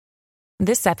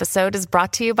This episode is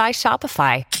brought to you by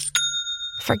Shopify.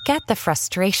 Forget the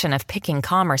frustration of picking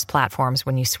commerce platforms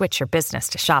when you switch your business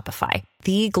to Shopify,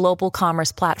 the global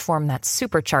commerce platform that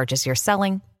supercharges your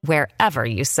selling wherever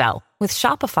you sell. With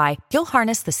Shopify, you'll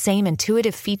harness the same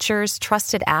intuitive features,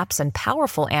 trusted apps, and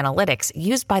powerful analytics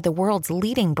used by the world's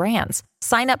leading brands.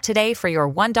 Sign up today for your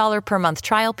 $1 per month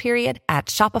trial period at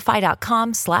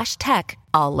shopify.com/tech,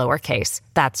 all lowercase.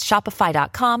 That's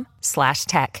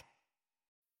shopify.com/tech.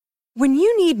 When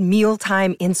you need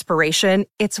mealtime inspiration,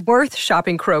 it's worth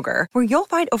shopping Kroger, where you'll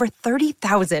find over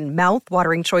 30,000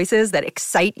 mouth-watering choices that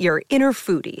excite your inner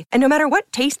foodie. And no matter what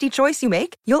tasty choice you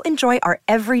make, you'll enjoy our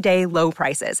everyday low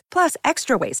prices, plus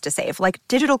extra ways to save, like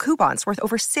digital coupons worth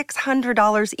over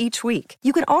 $600 each week.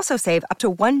 You can also save up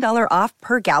to $1 off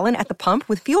per gallon at the pump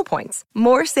with fuel points.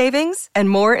 More savings and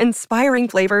more inspiring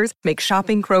flavors make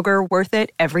shopping Kroger worth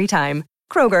it every time.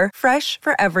 Kroger, fresh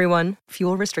for everyone.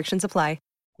 Fuel restrictions apply.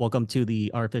 Welcome to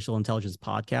the Artificial Intelligence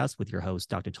Podcast with your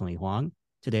host, Dr. Tony Huang.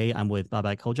 Today, I'm with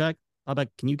Babak Hodjat. Babak,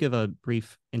 can you give a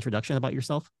brief introduction about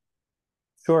yourself?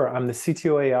 Sure. I'm the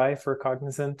CTO AI for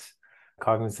Cognizant.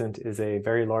 Cognizant is a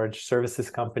very large services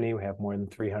company. We have more than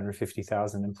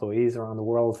 350,000 employees around the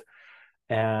world.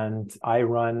 And I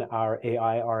run our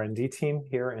AI R&D team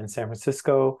here in San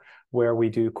Francisco, where we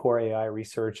do core AI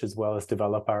research as well as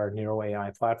develop our Neuro AI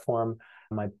platform.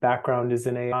 My background is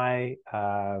in AI.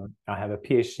 I have a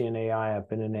PhD in AI. I've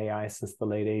been in AI since the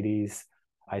late 80s.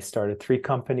 I started 3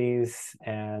 companies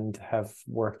and have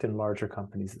worked in larger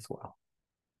companies as well.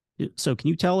 So can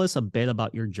you tell us a bit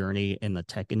about your journey in the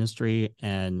tech industry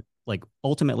and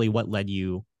ultimately what led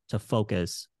you to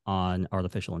focus on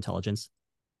artificial intelligence?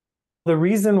 The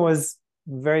reason was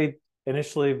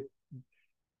initially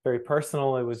very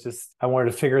personal. It was just, I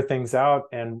wanted to figure things out.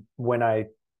 And when I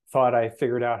thought I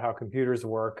figured out how computers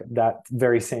work, that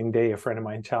very same day, a friend of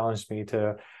mine challenged me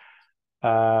to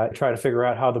try to figure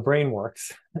out how the brain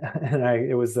works. And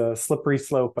it was a slippery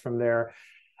slope from there.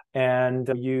 And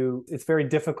it's very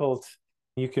difficult.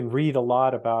 You can read a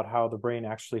lot about how the brain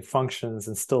actually functions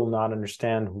and still not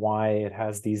understand why it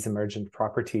has these emergent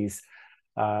properties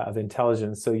of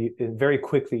intelligence. So very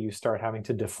quickly, you start having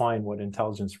to define what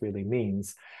intelligence really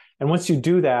means. And once you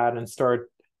do that and start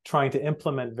trying to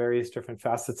implement various different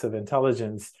facets of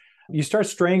intelligence, you start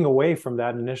straying away from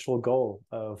that initial goal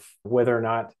of whether or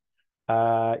not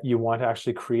you want to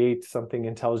actually create something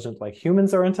intelligent like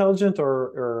humans are intelligent,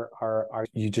 or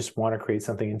you just want to create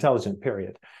something intelligent,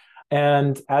 period.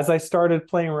 And as I started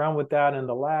playing around with that in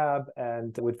the lab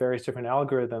and with various different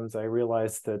algorithms, I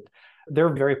realized that they're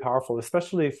very powerful,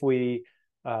 especially if we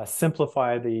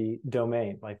simplify the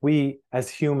domain. Like, we as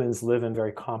humans live in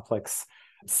very complex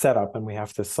setup and we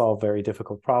have to solve very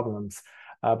difficult problems.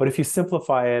 But if you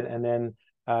simplify it and then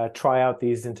try out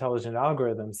these intelligent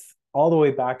algorithms, all the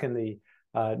way back in the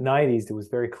 90s, it was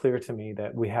very clear to me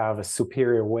that we have a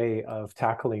superior way of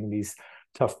tackling these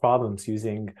tough problems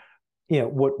using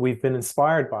what we've been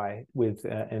inspired by with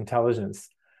intelligence.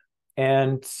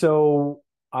 And so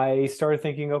I started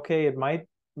thinking, okay, it might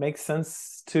make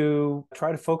sense to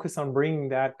try to focus on bringing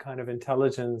that kind of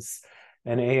intelligence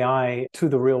and AI to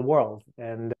the real world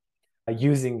and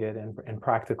using it in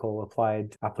practical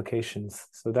applied applications.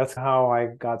 So that's how I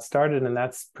got started, and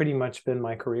that's pretty much been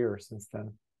my career since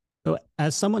then. So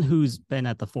as someone who's been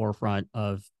at the forefront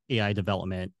of AI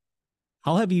development,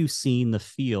 how have you seen the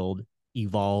field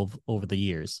evolve over the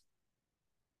years?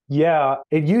 Yeah,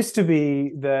 it used to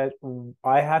be that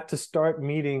I had to start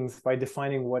meetings by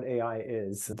defining what AI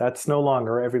is. That's no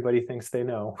longer. Everybody thinks they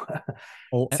know.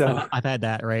 So I've had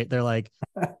that, right? They're like,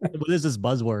 what is this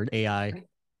buzzword, AI?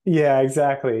 Yeah,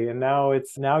 exactly. And now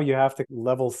you have to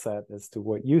level set as to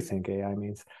what you think AI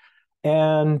means.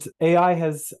 And AI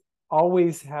has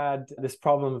always had this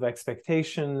problem of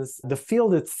expectations. The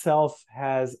field itself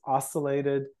has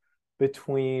oscillated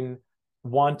between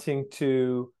wanting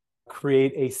to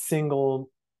create a single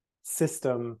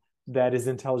system that is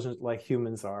intelligent like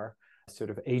humans are, sort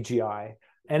of AGI.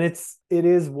 And it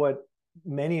is what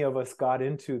many of us got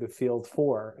into the field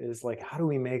for, is like, how do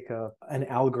we make an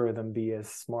algorithm be as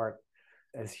smart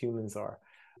as humans are?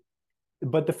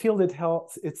 But the field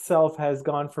itself has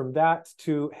gone from that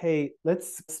to, hey,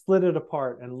 let's split it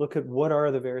apart and look at what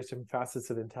are the various different facets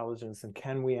of intelligence, and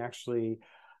can we actually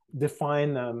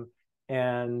define them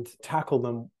and tackle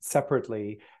them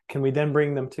separately? Can we then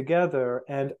bring them together?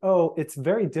 And it's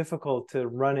very difficult to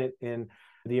run it in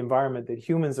the environment that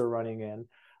humans are running in.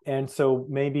 And so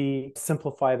maybe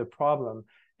simplify the problem.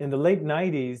 In the late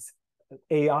 90s,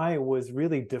 AI was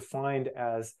really defined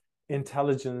as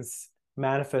intelligence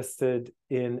manifested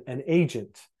in an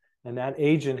agent. And that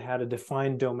agent had a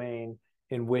defined domain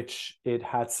in which it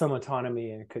had some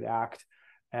autonomy and could act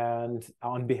and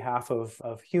on behalf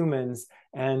of humans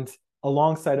and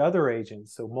alongside other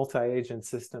agents, so multi-agent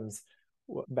systems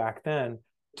back then,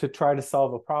 to try to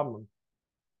solve a problem.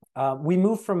 We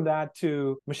moved from that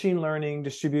to machine learning,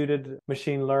 distributed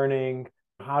machine learning.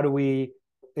 How do we,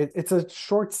 it's a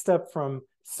short step from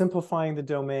simplifying the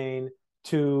domain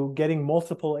to getting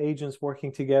multiple agents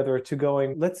working together to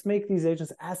going, let's make these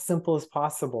agents as simple as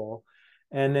possible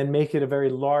and then make it a very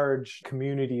large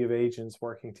community of agents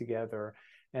working together.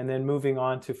 And then moving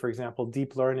on to, for example,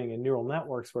 deep learning and neural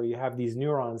networks, where you have these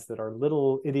neurons that are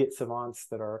little idiot savants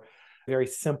that are very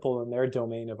simple in their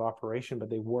domain of operation, but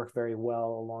they work very well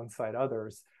alongside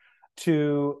others,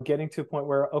 to getting to a point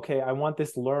where, okay, I want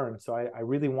this learned. So I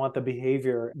really want the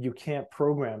behavior. You can't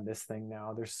program this thing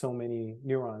now. There's so many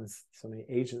neurons, so many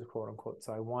agents, quote unquote.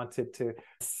 So I want it to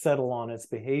settle on its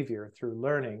behavior through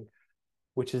learning,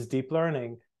 which is deep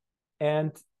learning.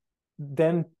 And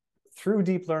then through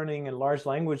deep learning and large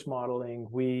language modeling,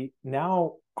 we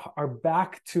now are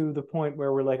back to the point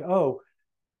where we're like, oh,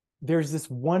 there's this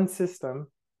one system.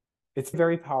 It's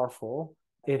very powerful.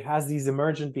 It has these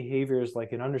emergent behaviors,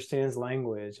 like it understands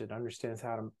language, it understands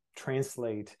how to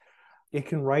translate, it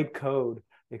can write code,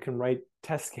 it can write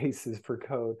test cases for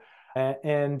code,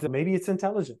 and maybe it's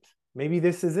intelligent. Maybe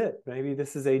this is it. Maybe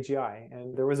this is AGI.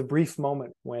 And there was a brief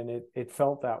moment when it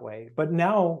felt that way. But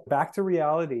now, back to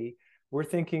reality, we're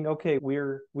thinking, okay,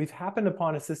 we've happened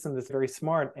upon a system that's very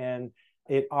smart and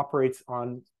it operates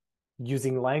on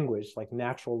using language, like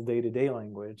natural day-to-day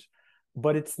language,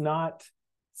 but it's not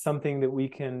something that we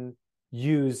can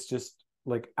use just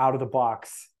like out of the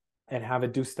box and have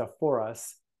it do stuff for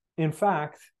us. In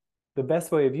fact, the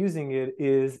best way of using it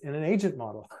is in an agent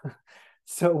model.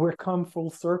 So we're come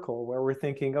full circle where we're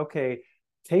thinking, okay,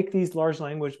 take these large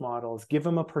language models, give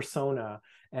them a persona,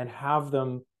 and have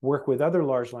them work with other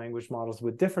large language models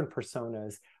with different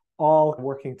personas, all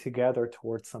working together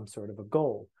towards some sort of a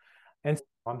goal. And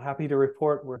I'm happy to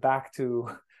report we're back to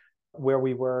where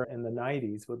we were in the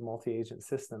 90s with multi-agent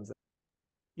systems.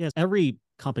 Yes, every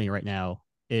company right now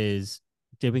is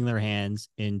dipping their hands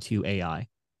into AI.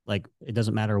 Like, it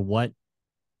doesn't matter what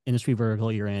industry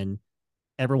vertical you're in,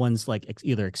 everyone's like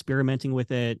either experimenting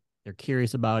with it, they're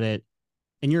curious about it.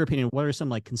 In your opinion, what are some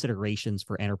like considerations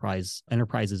for enterprises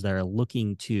that are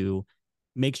looking to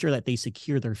make sure that they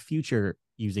secure their future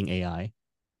using AI?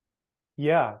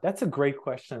 Yeah, that's a great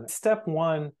question. Step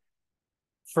one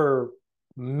for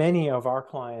many of our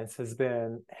clients has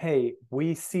been, hey,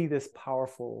 we see this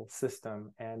powerful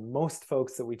system, and most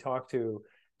folks that we talk to,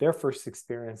 their first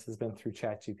experience has been through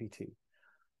ChatGPT.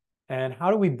 And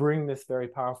how do we bring this very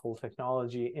powerful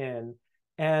technology in?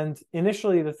 And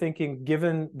initially the thinking,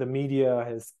 given the media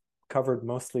has covered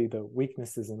mostly the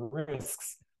weaknesses and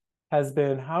risks, has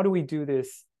been, how do we do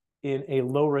this in a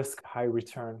low risk, high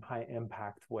return, high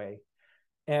impact way?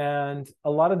 And a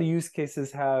lot of the use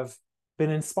cases have been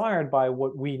inspired by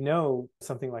what we know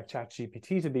something like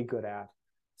ChatGPT to be good at,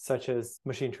 such as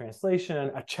machine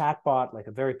translation, a chatbot, like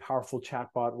a very powerful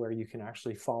chatbot where you can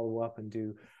actually follow up and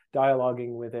do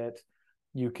dialoguing with it.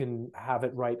 You can have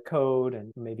it write code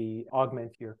and maybe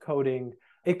augment your coding.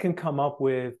 It can come up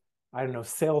with, I don't know,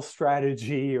 sales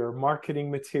strategy or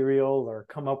marketing material, or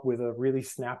come up with a really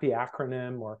snappy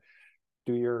acronym, or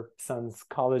do your son's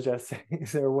college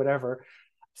essays or whatever.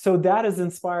 So that has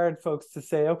inspired folks to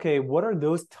say, okay, what are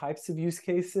those types of use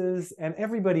cases? And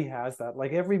everybody has that.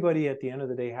 Like, everybody at the end of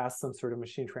the day has some sort of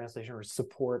machine translation or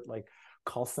support, like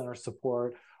call center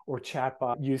support or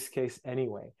chatbot use case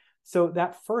anyway. So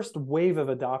that first wave of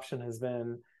adoption has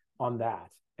been on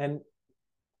that.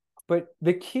 But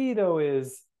the key though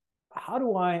is, how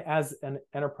do I, as an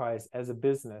enterprise, as a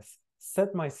business,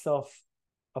 set myself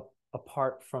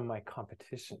apart from my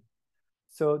competition?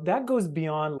 So that goes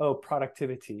beyond,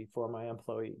 productivity for my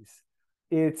employees.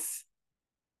 It's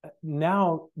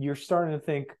now you're starting to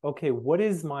think, okay, what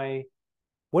is the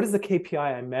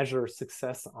KPI I measure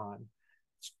success on?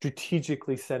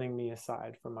 Strategically setting me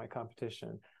aside from my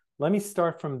competition. Let me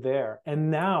start from there. And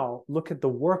now look at the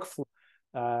workflow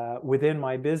within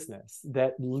my business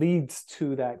that leads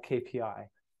to that KPI.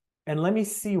 And let me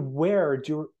see where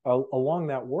along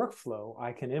that workflow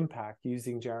I can impact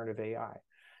using generative AI.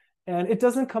 And it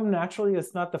doesn't come naturally.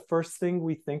 It's not the first thing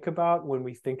we think about when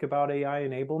we think about AI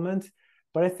enablement.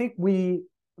 But I think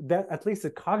at least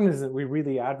at Cognizant, we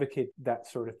really advocate that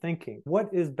sort of thinking. What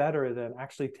is better than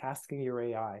actually tasking your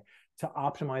AI to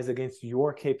optimize against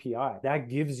your KPI? That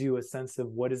gives you a sense of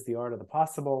what is the art of the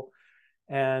possible.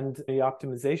 And the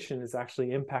optimization is actually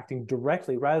impacting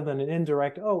directly rather than an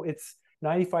indirect, it's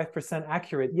 95%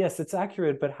 accurate. Yes, it's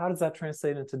accurate, but how does that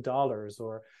translate into dollars?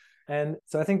 Or And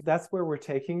so I think that's where we're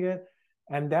taking it.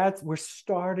 And we're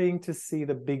starting to see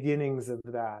the beginnings of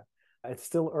that. It's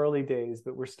still early days,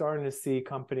 but we're starting to see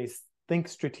companies think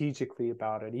strategically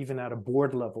about it, even at a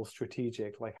board level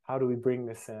strategic, like how do we bring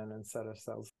this in and set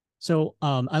ourselves. So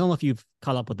I don't know if you've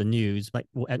caught up with the news, but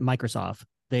at Microsoft,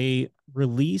 they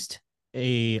released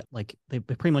they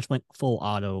pretty much went full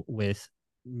auto with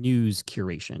news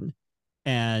curation.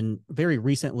 And very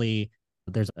recently,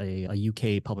 there's a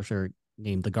UK publisher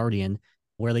named The Guardian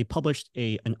where they published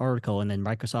an article, and then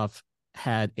Microsoft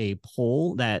had a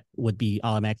poll that would be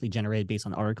automatically generated based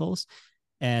on articles.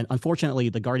 And unfortunately,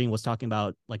 The Guardian was talking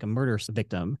about like a murder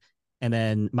victim, and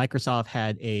then Microsoft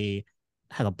had a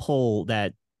poll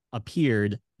that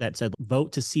appeared that said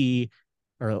vote to see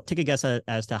or take a guess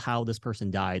as to how this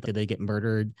person died. Did they get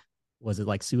murdered? Was it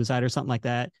like suicide or something like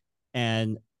that?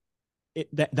 And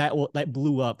that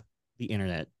blew up the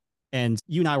internet. And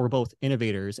you and I were both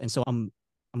innovators, and so I'm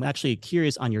actually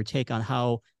curious on your take on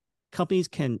how companies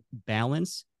can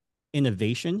balance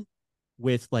innovation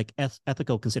with like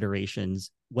ethical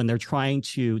considerations when they're trying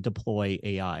to deploy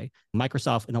AI.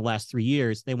 Microsoft in the last 3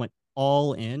 years, they went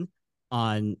all in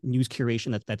on news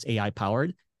curation that's AI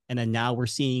powered. And then now we're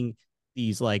seeing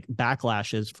these like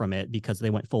backlashes from it because they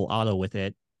went full auto with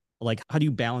it. Like, how do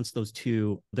you balance those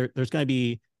two? There's going to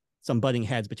be some butting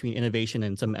heads between innovation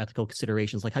and some ethical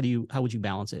considerations. Like, how would you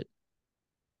balance it?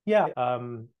 Yeah.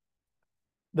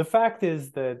 The fact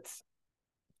is that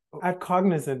at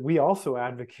Cognizant, we also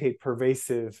advocate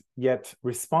pervasive yet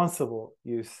responsible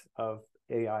use of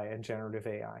AI and generative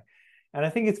AI. And I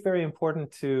think it's very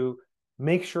important to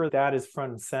make sure that is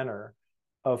front and center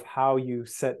of how you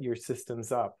set your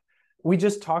systems up. We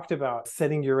just talked about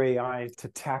setting your AI to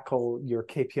tackle your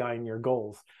KPI and your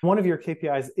goals. One of your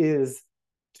KPIs is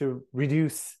to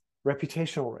reduce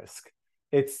reputational risk.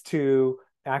 It's to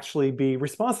actually be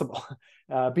responsible,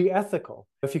 be ethical.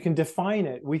 If you can define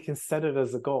it, we can set it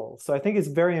as a goal. So I think it's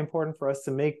very important for us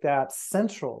to make that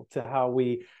central to how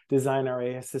we design our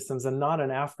AI systems and not an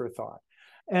afterthought.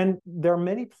 And there are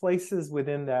many places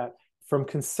within that, from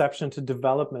conception to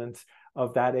development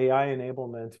of that AI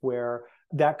enablement, where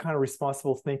that kind of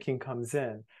responsible thinking comes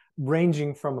in,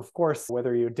 ranging from, of course,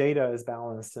 whether your data is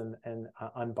balanced and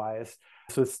unbiased.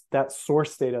 So it's that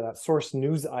source data, that source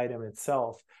news item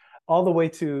itself, all the way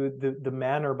to the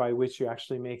manner by which you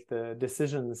actually make the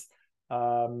decisions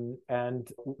and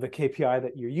the KPI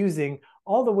that you're using,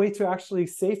 all the way to actually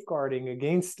safeguarding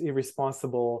against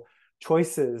irresponsible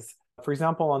choices. For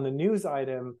example, on the news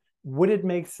item, would it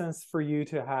make sense for you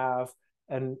to have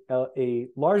a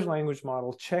large language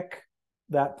model check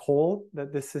that poll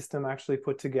that this system actually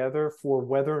put together for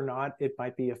whether or not it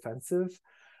might be offensive?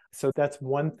 So that's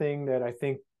one thing that I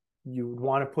think you would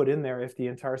want to put in there if the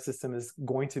entire system is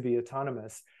going to be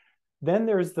autonomous. Then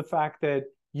there's the fact that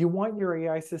you want your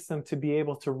AI system to be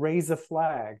able to raise a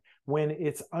flag when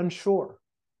it's unsure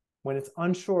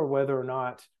whether or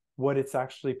not what it's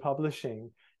actually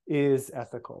publishing is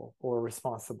ethical or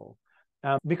responsible.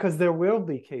 Because there will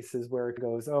be cases where it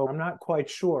goes, oh, I'm not quite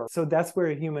sure. So that's where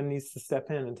a human needs to step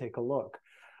in and take a look.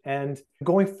 And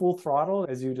going full throttle,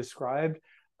 as you described,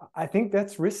 I think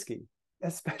that's risky,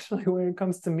 especially when it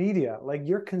comes to media. Like,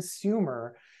 your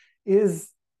consumer is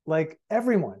like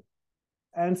everyone.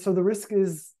 And so the risk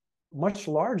is much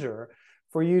larger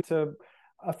for you to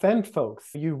offend folks.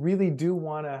 You really do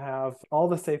want to have all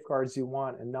the safeguards you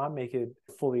want and not make it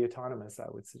fully autonomous, I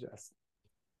would suggest.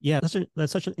 Yeah,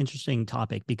 that's such an interesting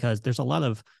topic because there's a lot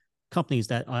of companies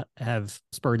that have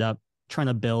spurred up trying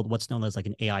to build what's known as like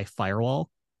an AI firewall.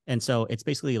 And so it's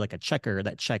basically like a checker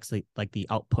that checks the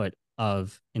output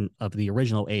of the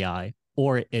original AI,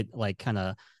 or it like kind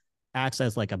of acts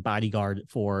as like a bodyguard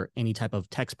for any type of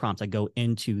text prompts that go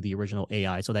into the original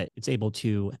AI, so that it's able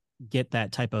to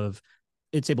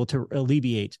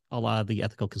alleviate a lot of the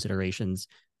ethical considerations.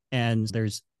 And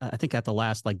there's, I think at the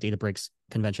last like Databricks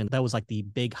convention, that was like the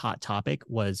big hot topic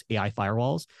was AI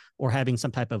firewalls, or having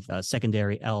some type of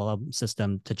secondary LLM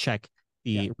system to check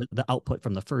the output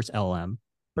from the first LLM.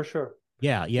 For sure.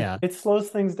 Yeah. It slows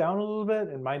things down a little bit.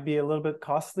 It might be a little bit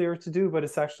costlier to do, but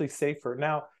it's actually safer.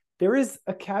 Now, there is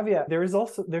a caveat.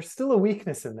 There's still a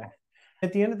weakness in that.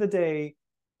 At the end of the day,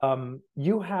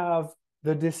 you have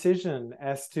the decision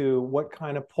as to what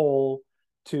kind of poll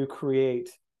to create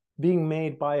being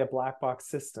made by a black box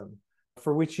system,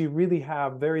 for which you really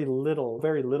have very little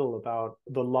about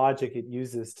the logic it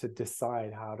uses to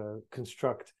decide how to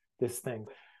construct this thing.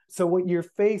 So what you're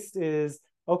faced is,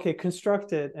 okay,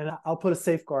 construct it, and I'll put a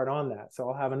safeguard on that. So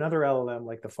I'll have another LLM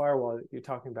like the firewall that you're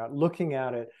talking about, looking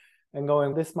at it and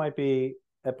going, this might be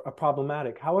a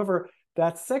problematic. However,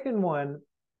 that second one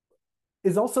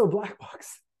is also a black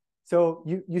box. So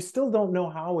you still don't know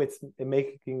how it's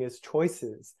making its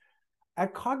choices.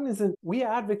 At Cognizant, we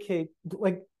advocate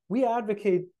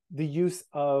the use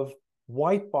of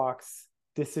white box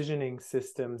decisioning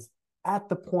systems at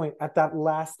that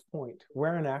last point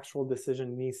where an actual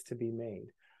decision needs to be made.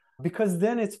 Because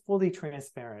then it's fully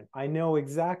transparent. I know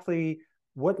exactly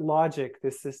what logic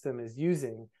this system is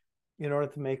using in order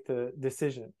to make the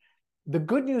decision. The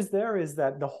good news there is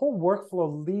that the whole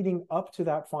workflow leading up to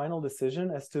that final decision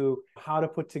as to how to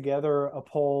put together a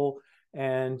poll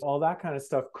and all that kind of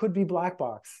stuff could be black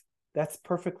box. That's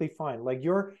perfectly fine. Like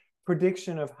your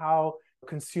prediction of how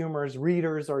consumers,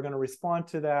 readers are going to respond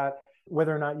to that,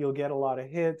 whether or not you'll get a lot of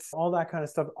hits, all that kind of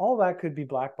stuff, all that could be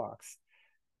black box.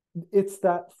 It's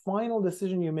that final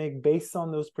decision you make based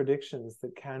on those predictions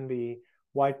that can be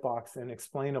white box and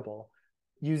explainable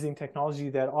using technology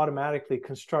that automatically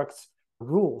constructs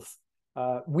rules.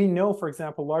 We know, for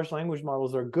example, large language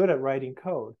models are good at writing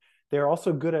code. They're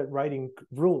also good at writing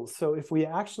rules. So if we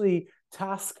actually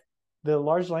task the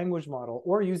large language model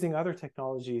or using other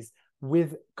technologies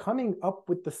with coming up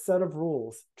with the set of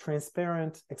rules,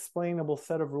 transparent, explainable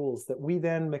set of rules that we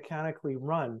then mechanically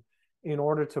run in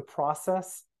order to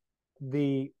process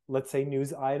the, let's say,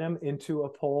 news item into a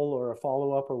poll or a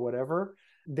follow-up or whatever,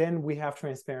 then we have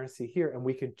transparency here and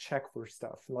we can check for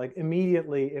stuff. Like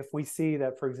immediately, if we see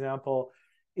that, for example,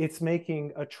 it's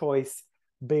making a choice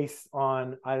based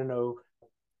on, I don't know,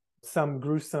 some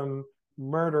gruesome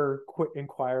murder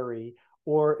inquiry,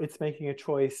 or it's making a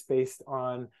choice based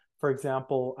on, for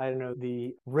example, I don't know,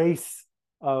 the race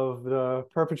of the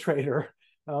perpetrator.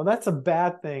 That's a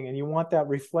bad thing. And you want that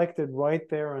reflected right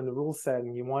there in the rule set.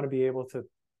 And you want to be able to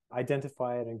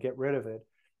identify it and get rid of it.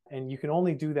 And you can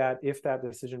only do that if that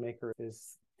decision maker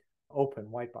is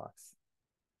open, white box.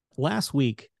 Last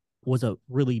week was a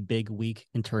really big week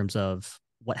in terms of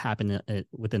what happened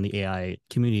within the AI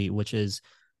community, which is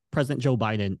President Joe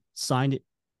Biden signed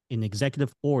an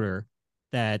executive order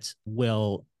that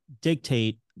will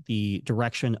dictate the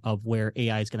direction of where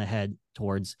AI is going to head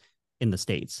towards in the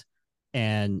States.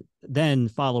 And then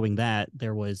following that,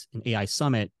 there was an AI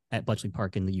summit at Bletchley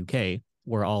Park in the UK,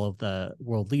 where all of the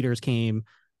world leaders came.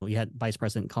 We had Vice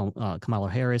President Kamala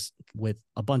Harris with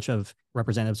a bunch of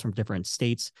representatives from different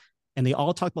states, and they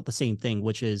all talked about the same thing,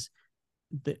 which is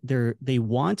they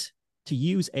want to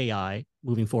use AI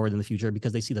moving forward in the future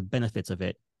because they see the benefits of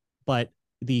it. But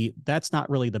that's not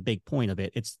really the big point of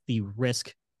it. It's the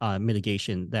risk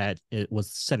mitigation that it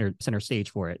was center stage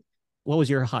for it. What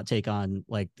was your hot take on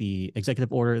like the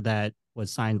executive order that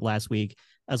was signed last week,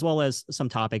 as well as some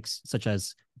topics such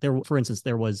as for instance,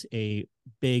 there was a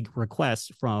big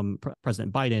request from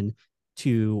President Biden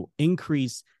to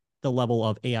increase the level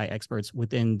of AI experts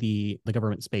within the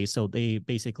government space. So they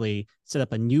basically set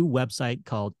up a new website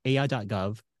called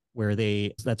ai.gov, where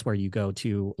that's where you go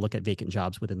to look at vacant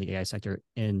jobs within the AI sector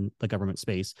in the government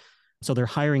space. So they're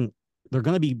going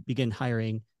to begin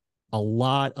hiring a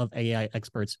lot of AI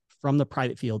experts from the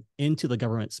private field into the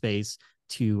government space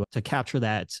to capture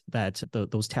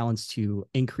those talents to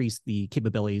increase the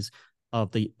capabilities of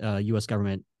the U.S.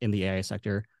 government in the AI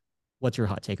sector. What's your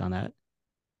hot take on that?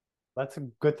 That's a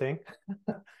good thing.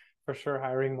 For sure,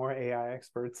 hiring more AI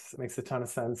experts makes a ton of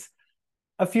sense.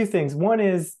 A few things. One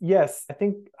is, yes, I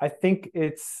think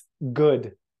it's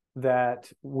good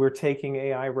that we're taking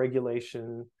AI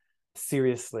regulation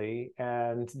seriously,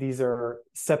 and these are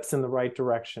steps in the right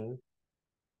direction.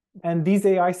 And these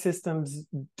AI systems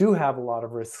do have a lot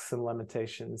of risks and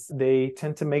limitations. They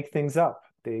tend to make things up.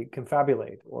 They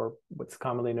confabulate, or what's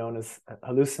commonly known as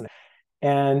hallucinate.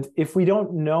 And if we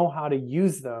don't know how to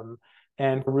use them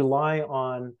and rely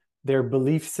on their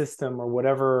belief system or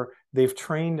whatever they've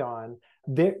trained on,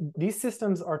 these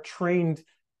systems are trained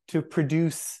to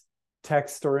produce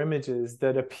text or images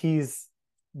that appease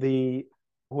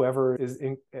whoever is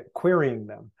querying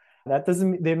them. That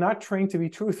doesn't mean they're not trained to be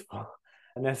truthful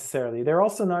necessarily. They're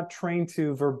also not trained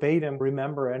to verbatim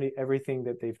remember everything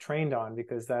that they've trained on,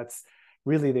 because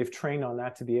they've trained on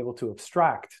that to be able to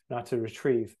abstract, not to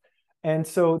retrieve. And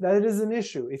so that is an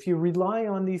issue. If you rely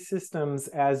on these systems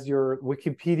as your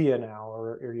Wikipedia now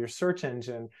or your search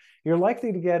engine, you're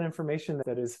likely to get information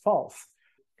that is false.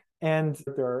 And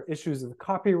there are issues of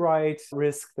copyright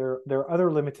risk. There are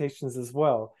other limitations as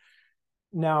well.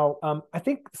 Now, I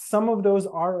think some of those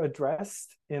are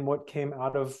addressed in what came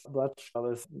out of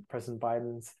President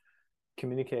Biden's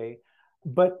communique,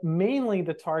 but mainly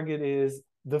the target is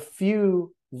the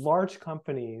few large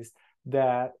companies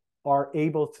that are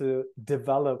able to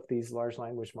develop these large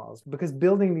language models, because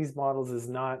building these models is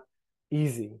not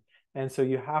easy. And so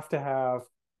you have to have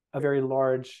a very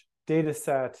large data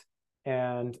set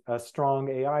and a strong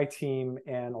AI team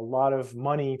and a lot of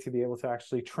money to be able to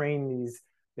actually train these.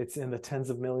 It's in the tens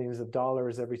of millions of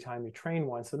dollars every time you train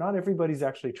one. So not everybody's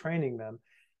actually training them.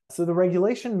 So the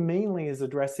regulation mainly is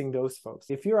addressing those folks.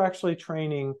 If you're actually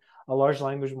training a large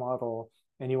language model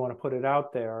and you want to put it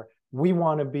out there, we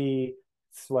want to be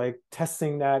like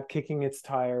testing that, kicking its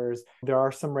tires. There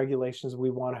are some regulations we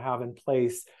want to have in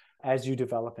place as you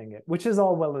developing it, which is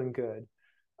all well and good.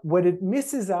 What it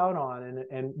misses out on,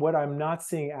 and what I'm not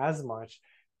seeing as much,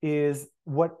 is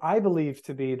what I believe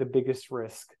to be the biggest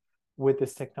risk with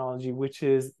this technology, which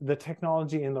is the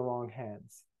technology in the wrong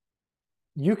hands.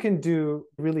 You can do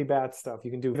really bad stuff.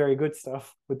 You can do very good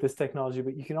stuff with this technology,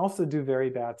 but you can also do very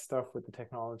bad stuff with the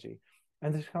technology.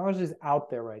 And the technology is out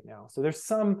there right now. So there's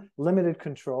some limited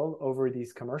control over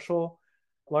these commercial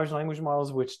large language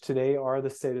models, which today are the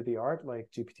state of the art, like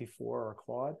GPT-4 or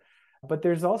Claude. But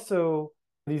there's also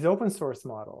these open source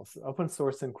models, open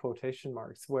source in quotation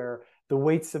marks, where the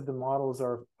weights of the models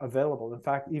are available. In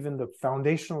fact, even the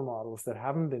foundational models that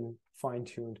haven't been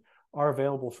fine-tuned are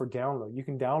available for download. You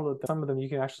can download them. Some of them you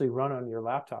can actually run on your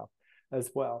laptop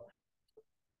as well.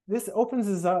 This opens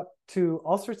us up to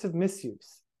all sorts of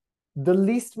misuse. The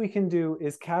least we can do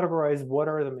is categorize what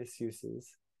are the misuses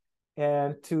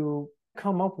and to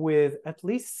come up with at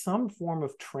least some form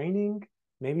of training,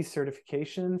 maybe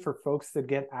certification for folks that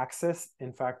get access,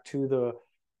 in fact, to the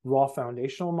raw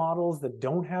foundational models that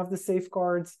don't have the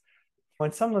safeguards,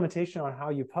 and some limitation on how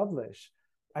you publish,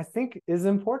 I think is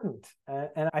important.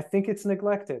 And I think it's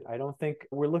neglected. I don't think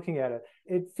we're looking at it.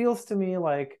 It feels to me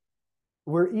like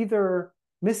we're either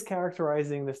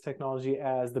mischaracterizing this technology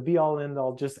as the be all and end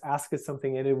all, just ask it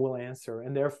something and it will answer.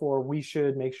 And therefore we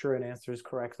should make sure it answers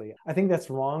correctly. I think that's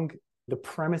wrong. The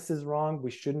premise is wrong.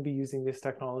 We shouldn't be using these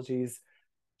technologies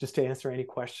just to answer any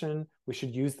question. We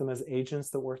should use them as agents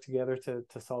that work together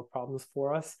to solve problems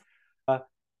for us.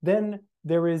 Then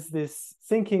there is this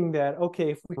thinking that,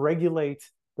 okay, if we regulate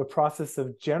the process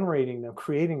of generating them,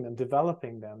 creating them,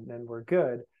 developing them, then we're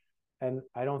good. And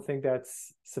I don't think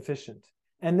that's sufficient.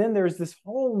 And then there's this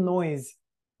whole noise,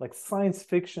 like science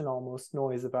fiction almost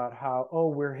noise about how, oh,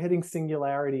 we're hitting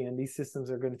singularity and these systems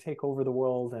are going to take over the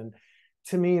world. And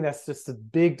to me, that's just a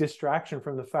big distraction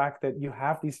from the fact that you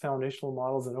have these foundational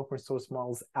models and open source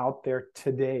models out there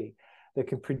today that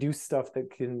can produce stuff that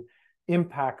can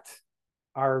impact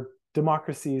our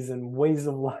democracies and ways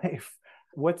of life.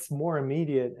 What's more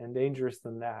immediate and dangerous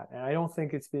than that? And I don't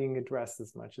think it's being addressed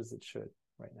as much as it should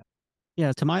right now.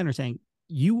 Yeah, to my understanding,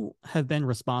 you have been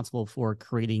responsible for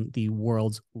creating the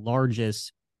world's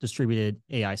largest distributed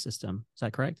AI system. Is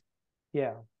that correct?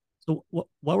 Yeah. So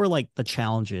what were like the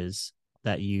challenges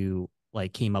that you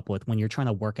like came up with when you're trying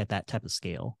to work at that type of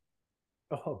scale?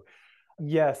 Oh,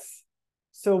 yes.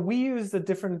 So we use a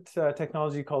different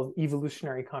technology called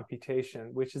evolutionary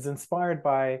computation, which is inspired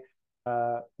by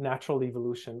natural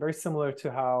evolution, very similar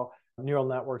to how neural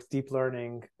networks, deep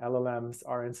learning, LLMs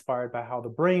are inspired by how the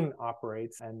brain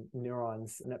operates and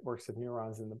neurons, networks of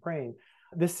neurons in the brain.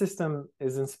 This system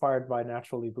is inspired by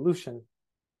natural evolution.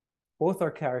 Both are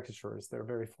caricatures. They're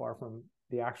very far from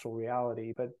the actual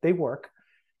reality, but they work.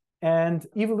 And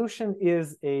evolution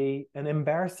is an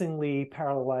embarrassingly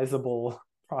parallelizable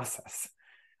process.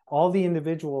 All the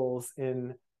individuals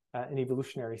in an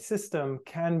evolutionary system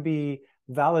can be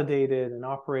validated and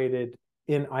operated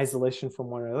in isolation from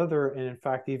one another, and in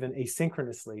fact, even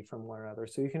asynchronously from one another.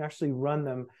 So you can actually run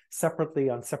them separately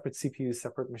on separate CPUs,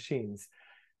 separate machines.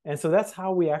 And so that's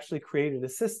how we actually created a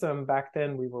system. Back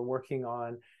then, we were working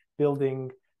on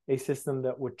building a system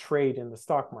that would trade in the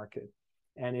stock market.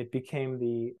 And it became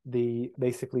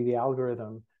basically the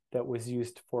algorithm that was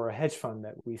used for a hedge fund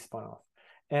that we spun off.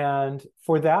 And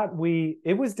for that,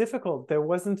 it was difficult. There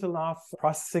wasn't enough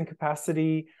processing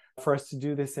capacity for us to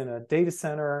do this in a data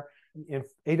center. In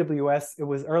AWS, it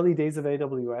was early days of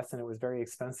AWS, and it was very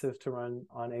expensive to run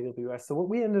on AWS. So what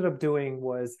we ended up doing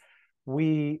was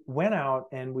we went out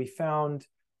and we found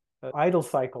idle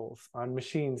cycles on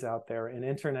machines out there in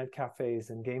internet cafes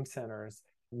and game centers,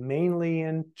 mainly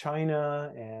in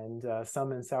China and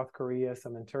some in South Korea,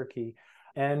 some in Turkey.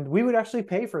 And we would actually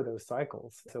pay for those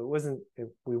cycles. So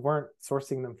we weren't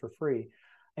sourcing them for free.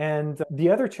 And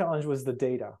the other challenge was the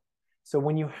data. So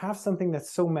when you have something that's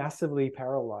so massively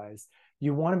parallelized,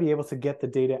 you want to be able to get the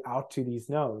data out to these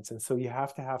nodes. And so you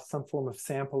have to have some form of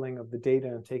sampling of the data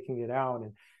and taking it out.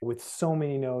 And with so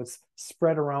many nodes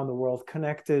spread around the world,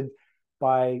 connected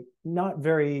by not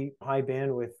very high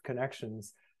bandwidth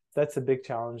connections, that's a big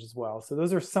challenge as well. So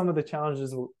those are some of the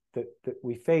challenges that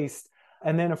we faced.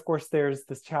 And then, of course, there's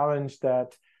this challenge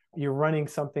that you're running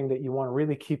something that you want to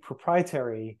really keep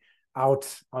proprietary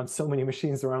out on so many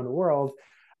machines around the world.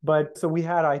 But so we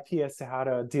had IP as to how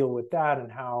to deal with that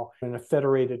and how, in a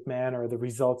federated manner, the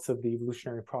results of the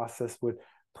evolutionary process would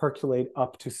percolate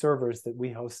up to servers that we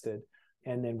hosted.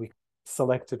 And then we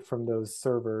selected from those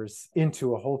servers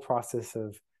into a whole process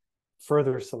of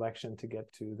further selection to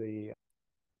get to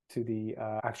the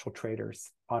actual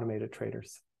traders, automated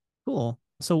traders. Cool.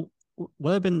 So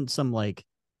what have been some like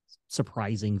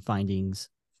surprising findings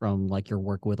from like your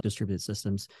work with distributed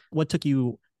systems? What took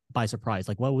you by surprise?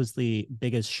 Like what was the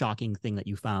biggest shocking thing that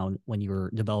you found when you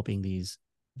were developing these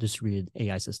distributed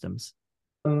AI systems?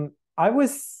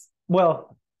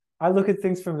 I look at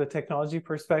things from the technology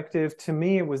perspective. To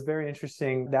me, it was very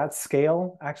interesting that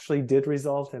scale actually did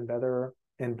result in better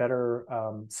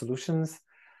solutions.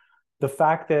 The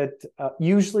fact that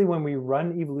usually when we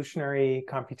run evolutionary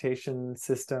computation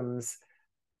systems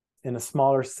in a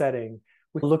smaller setting,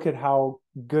 we look at how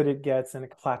good it gets and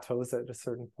it plateaus at a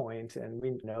certain point, and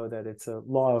we know that it's a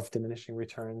law of diminishing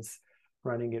returns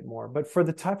running it more. But for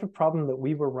the type of problem that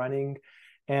we were running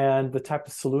and the type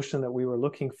of solution that we were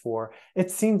looking for, it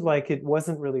seemed like it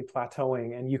wasn't really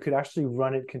plateauing and you could actually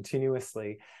run it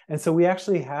continuously. And so we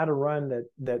actually had a run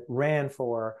that ran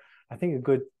for, I think, a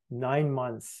good 9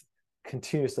 months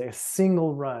continuously, a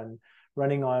single run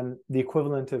running on the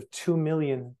equivalent of 2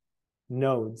 million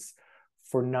nodes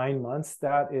for 9 months.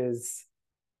 That is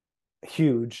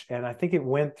huge. And I think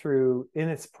in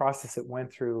its process, it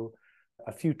went through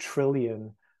a few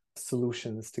trillion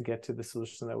solutions to get to the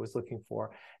solution that I was looking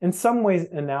for. In some ways,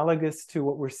 analogous to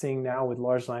what we're seeing now with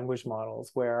large language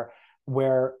models,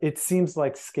 where it seems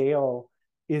like scale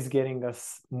is getting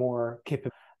us more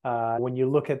capable. When you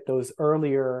look at those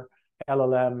earlier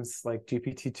LLMs like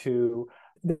GPT-2,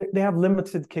 they have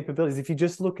limited capabilities. If you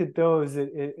just look at those,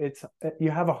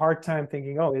 you have a hard time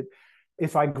thinking,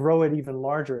 if I grow it even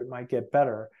larger, it might get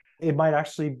better. It might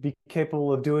actually be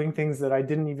capable of doing things that I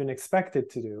didn't even expect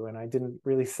it to do, and I didn't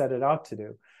really set it out to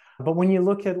do. But when you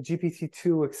look at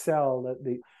GPT-2 XL,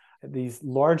 these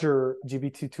larger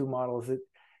GPT-2 models,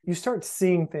 you start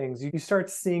seeing things. You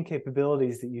start seeing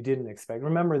capabilities that you didn't expect.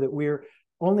 Remember that we're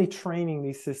only training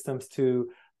these systems to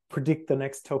predict the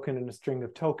next token in a string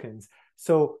of tokens.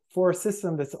 So for a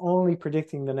system that's only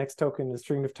predicting the next token in a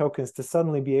string of tokens to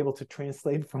suddenly be able to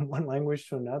translate from one language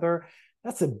to another,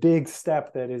 that's a big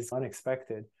step that is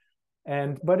unexpected.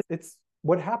 But it's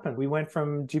what happened. We went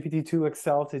from GPT-2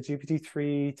 XL to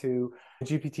GPT-3 to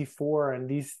GPT-4, and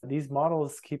these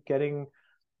models keep getting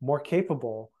more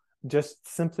capable just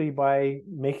simply by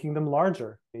making them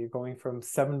larger. You're going from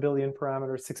 7 billion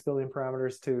parameters, 6 billion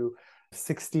parameters to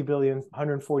 60 billion,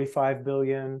 145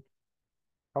 billion,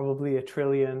 probably a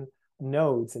trillion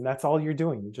nodes. And that's all you're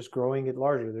doing. You're just growing it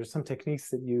larger. There's some techniques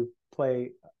that you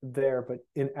play there, but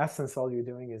in essence, all you're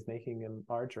doing is making them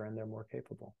larger and they're more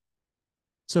capable.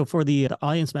 So for the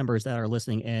audience members that are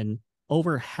listening in,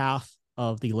 over half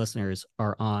of the listeners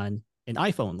are on an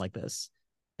iPhone like this.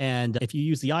 And if you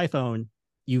use the iPhone,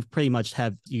 you pretty much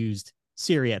have used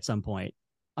Siri at some point.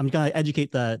 I'm going to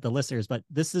educate the listeners, but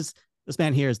this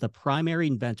man here is the primary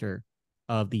inventor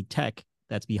of the tech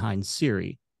that's behind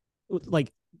Siri.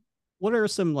 Like, what are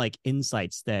some like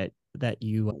insights that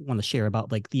you want to share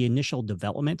about like the initial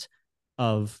development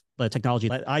of the technology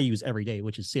that I use every day,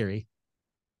 which is Siri?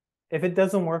 If it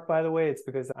doesn't work, by the way, it's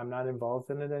because I'm not involved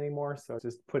in it anymore. So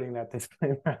just putting that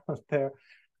disclaimer out there.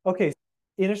 Okay,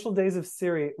 initial days of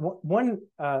Siri. One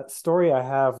story I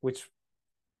have,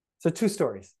 so 2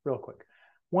 stories real quick.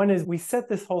 One is we set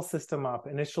this whole system up.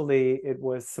 Initially, it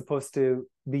was supposed to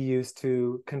be used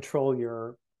to control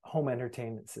your home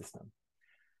entertainment system.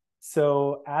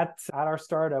 So at our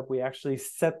startup, we actually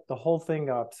set the whole thing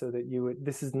up so that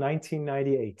this is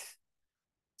 1998,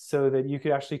 so that you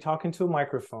could actually talk into a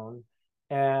microphone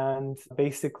and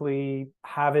basically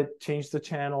have it change the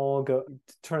channel,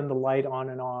 turn the light on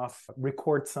and off,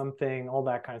 record something, all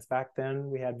that kind of. Back then,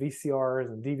 we had VCRs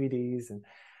and DVDs and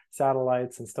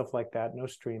satellites and stuff like that, no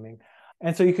streaming.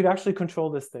 And so you could actually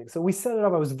control this thing. So we set it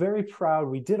up. I was very proud.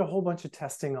 We did a whole bunch of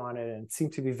testing on it, and it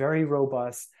seemed to be very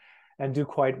robust and do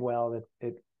quite well.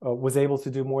 It was able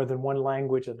to do more than one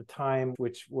language at the time,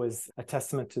 which was a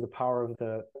testament to the power of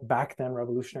the back then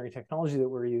revolutionary technology that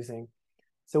we're using.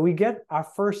 So we get our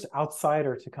first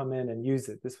outsider to come in and use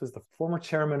it. This was the former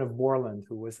chairman of Borland,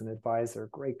 who was an advisor,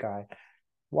 great guy.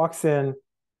 Walks in,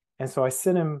 and so I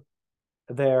sit him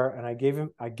there and I give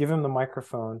him the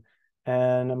microphone,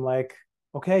 and I'm like,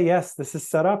 okay, yes, this is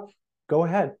set up, go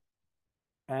ahead.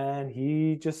 And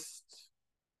he just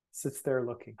sits there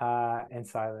looking and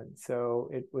silent. So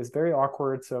it was very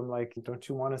awkward. So I'm like, don't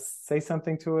you want to say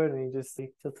something to it? And he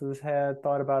tilted his head,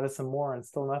 thought about it some more, and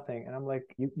still nothing. And I'm like,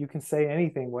 you can say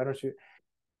anything, why don't you?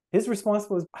 his response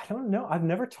was, I don't know. I've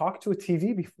never talked to a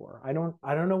TV before. I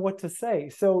don't know what to say.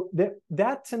 So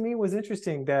that to me was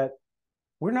interesting, that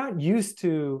we're not used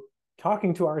to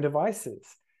talking to our devices.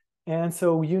 And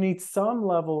so you need some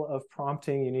level of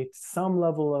prompting, you need some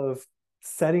level of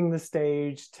setting the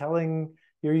stage, telling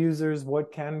your users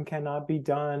what can and cannot be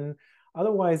done.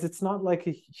 Otherwise, it's not like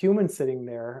a human sitting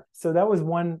there. So that was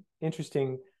one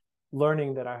interesting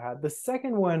learning that I had. The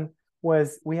second one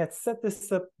was, we had set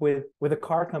this up with a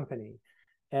car company,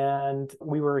 and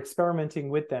we were experimenting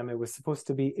with them. It was supposed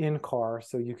to be in car,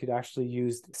 so you could actually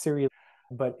use Siri,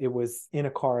 but it was in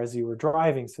a car as you were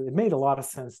driving. So it made a lot of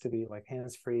sense to be like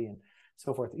hands-free and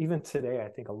so forth. Even today, I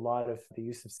think a lot of the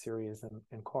use of Siri is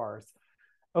in cars.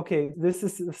 Okay, this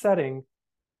is the setting.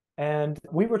 And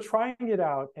we were trying it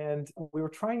out, and we were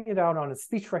trying it out on a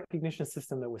speech recognition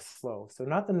system that was slow. So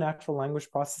not the natural language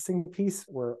processing piece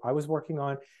where I was working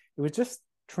on. It was just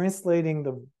translating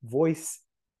the voice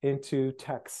into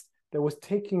text that was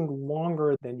taking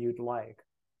longer than you'd like.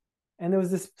 And there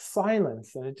was this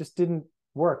silence, and it just didn't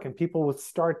work. And people would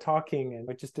start talking, and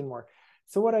it just didn't work.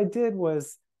 So what I did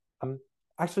was,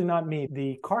 actually not me,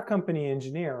 the car company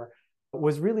engineer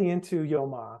was really into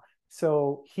Yoma.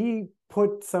 So he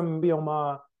put some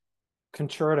Yoma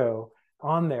concerto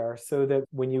on there so that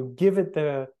when you give it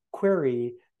the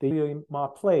query, the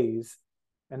Yoma plays,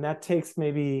 and that takes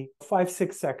maybe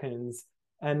 5-6 seconds,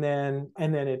 and then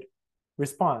it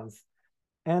responds.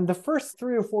 And the first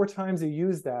 3 or 4 times you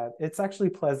use that, it's actually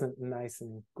pleasant and nice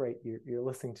and great. You're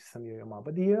listening to some Yoma,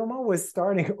 but the Yoma was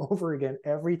starting over again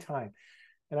every time.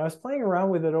 And I was playing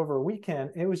around with it over a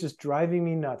weekend. It was just driving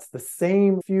me nuts. The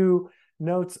same few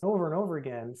notes over and over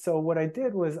again. So what I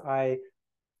did was I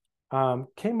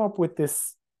came up with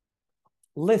this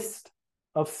list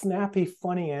of snappy,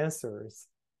 funny answers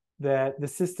that the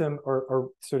system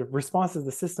or sort of responses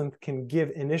the system can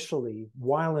give initially,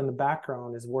 while in the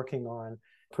background is working on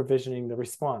provisioning the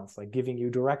response, like giving you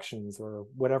directions or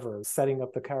whatever, setting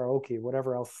up the karaoke,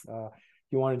 whatever else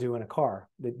you want to do in a car.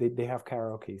 They have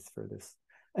karaokes for this.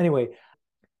 Anyway,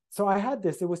 so I had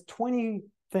this. It was 20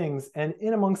 things, and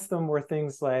in amongst them were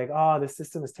things like, the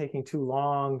system is taking too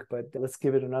long, but let's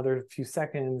give it another few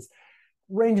seconds,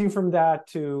 ranging from that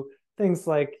to things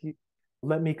like,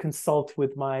 let me consult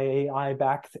with my AI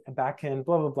backend,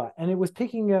 blah, blah, blah. And it was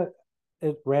picking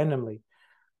it randomly.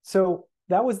 So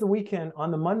that was the weekend. On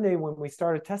the Monday, when we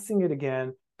started testing it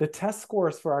again, the test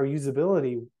scores for our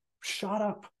usability shot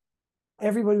up.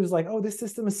 Everybody was like, oh, this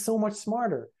system is so much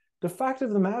smarter. The fact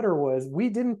of the matter was, we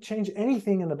didn't change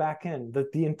anything in the back end.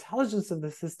 The intelligence of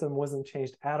the system wasn't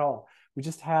changed at all. We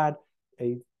just had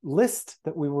a list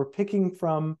that we were picking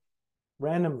from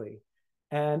randomly.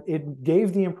 And it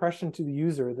gave the impression to the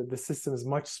user that the system is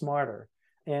much smarter.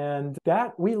 And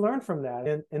that we learned from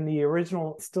that. In the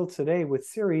original, still today with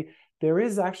Siri, there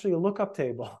is actually a lookup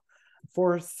table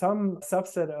for some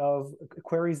subset of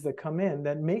queries that come in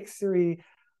that makes Siri,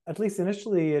 at least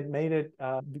initially, it made it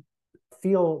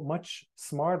feel much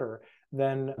smarter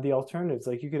than the alternatives.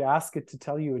 Like, you could ask it to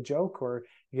tell you a joke, or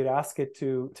you could ask it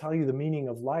to tell you the meaning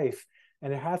of life.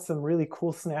 And it had some really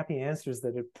cool, snappy answers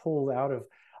that it pulled out of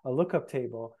a lookup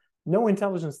table. No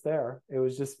intelligence there. It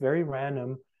was just very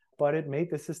random, but it made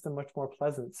the system much more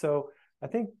pleasant. So I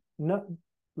think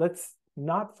let's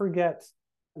not forget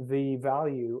the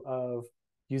value of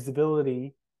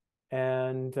usability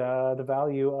and the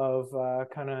value of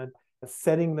kind of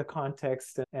setting the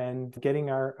context and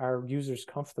getting our users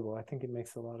comfortable. I think it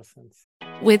makes a lot of sense.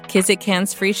 With Kizik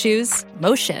hands-free shoes,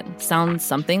 motion sounds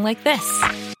something like this.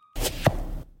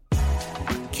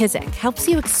 Kizik helps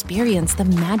you experience the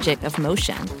magic of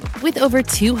motion. With over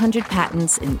 200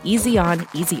 patents and easy-on,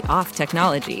 easy-off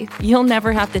technology, you'll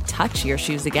never have to touch your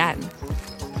shoes again.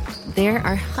 There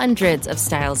are hundreds of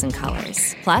styles and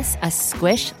colors, plus a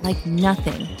squish like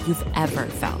nothing you've ever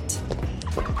felt.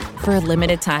 For a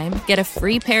limited time, get a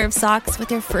free pair of socks with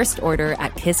your first order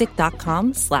at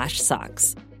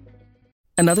kizik.com/socks.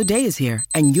 Another day is here,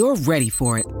 and you're ready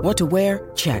for it. What to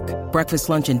wear? Check. Breakfast,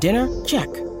 lunch, and dinner? Check.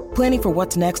 Planning for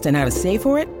what's next and how to save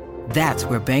for it? That's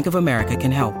where Bank of America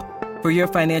can help. For your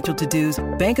financial to-dos,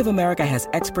 Bank of America has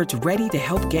experts ready to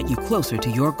help get you closer to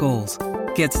your goals.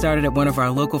 Get started at one of our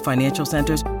local financial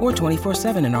centers or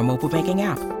 24/7 in our mobile banking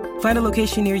app. Find a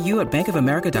location near you at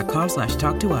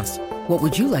bankofamerica.com/talktous. What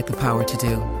would you like the power to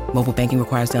do? Mobile banking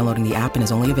requires downloading the app and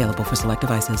is only available for select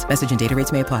devices. Message and data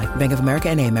rates may apply. Bank of America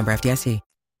N.A., member FDIC.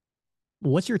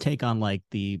 What's your take on like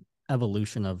the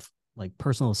evolution of like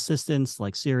personal assistants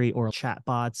like Siri or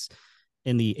chatbots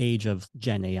in the age of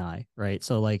Gen AI, right?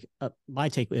 So like my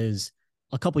take is,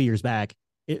 a couple of years back,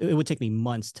 it would take me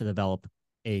months to develop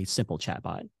a simple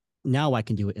chatbot. Now I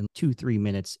can do it in 2-3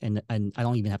 minutes and I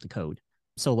don't even have to code.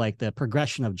 So like the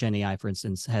progression of Gen AI, for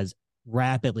instance, has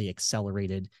rapidly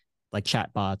accelerated like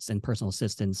chatbots and personal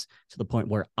assistants to the point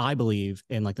where I believe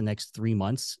in like the next 3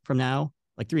 months from now,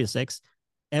 like 3 to 6,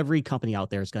 every company out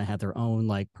there is going to have their own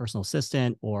like personal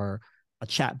assistant or a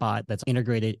chatbot that's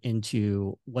integrated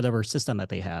into whatever system that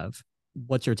they have.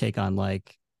 What's your take on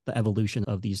like the evolution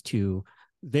of these two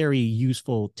very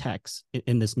useful techs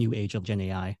in this new age of Gen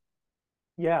AI?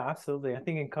 Yeah, absolutely. I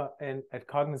think at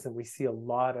Cognizant, we see a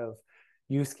lot of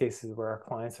use cases where our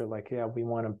clients are like, yeah, we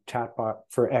want a chatbot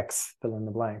for X, fill in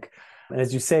the blank. And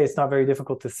as you say, it's not very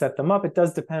difficult to set them up. It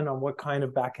does depend on what kind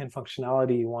of backend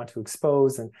functionality you want to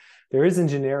expose. And there is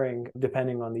engineering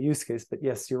depending on the use case. But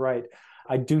yes, you're right.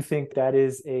 I do think that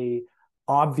is a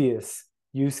obvious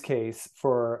use case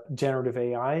for generative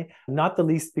AI, not the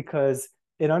least because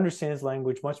it understands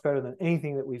language much better than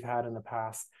anything that we've had in the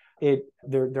past.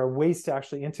 There are ways to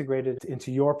actually integrate it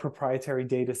into your proprietary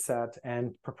data set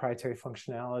and proprietary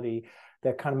functionality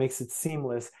that kind of makes it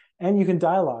seamless. And you can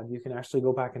dialogue. You can actually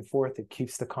go back and forth. It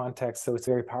keeps the context. So it's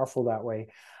very powerful that way.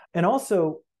 And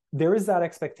also, there is that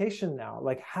expectation now,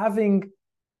 like having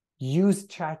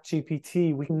used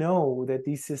ChatGPT, we know that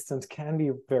these systems can be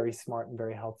very smart and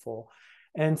very helpful.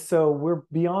 And so we're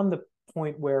beyond the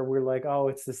point where we're like, oh,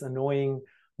 it's this annoying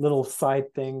little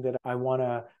side thing that I want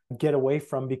to get away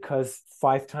from because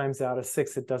 5 times out of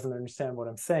 6 it doesn't understand what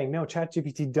I'm saying. No,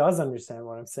 ChatGPT does understand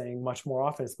what I'm saying much more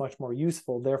often. It's much more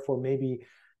useful. Therefore, maybe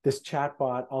this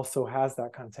chatbot also has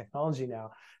that kind of technology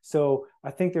now. So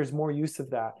I think there's more use of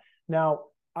that. Now,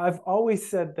 I've always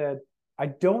said that I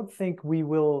don't think we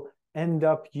will end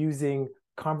up using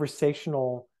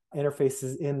conversational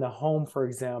interfaces in the home, for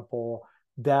example,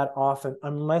 that often,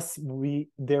 unless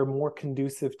they're more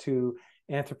conducive to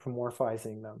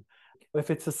anthropomorphizing them.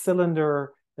 If it's a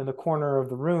cylinder in the corner of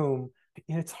the room,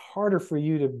 it's harder for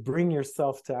you to bring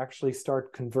yourself to actually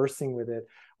start conversing with it.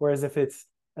 Whereas if it's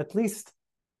at least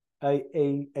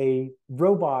a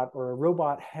robot or a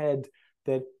robot head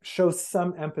that shows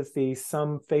some empathy,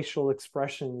 some facial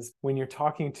expressions when you're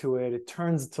talking to it, it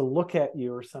turns to look at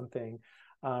you or something.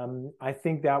 I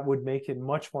think that would make it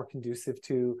much more conducive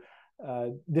to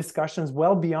discussions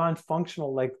well beyond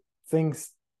functional, like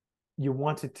things you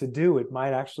wanted to do. It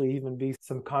might actually even be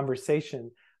some conversation.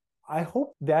 I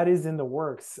hope that is in the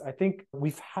works. I think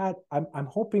I'm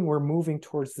hoping we're moving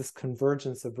towards this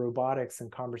convergence of robotics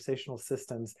and conversational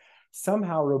systems.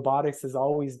 Somehow robotics has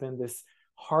always been this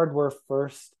hardware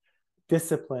first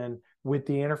discipline with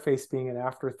the interface being an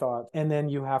afterthought. And then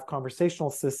you have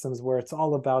conversational systems where it's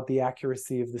all about the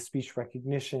accuracy of the speech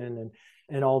recognition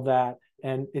and all that.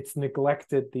 And it's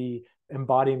neglected the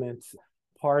embodiment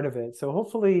part of it. So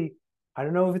hopefully, I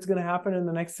don't know if it's going to happen in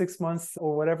the next 6 months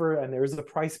or whatever, and there's a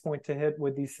price point to hit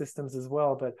with these systems as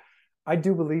well, but I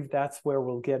do believe that's where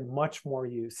we'll get much more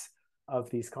use of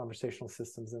these conversational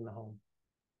systems in the home.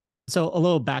 So a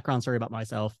little background story about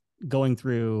myself, going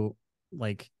through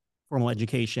like formal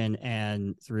education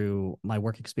and through my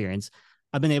work experience,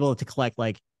 I've been able to collect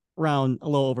like around a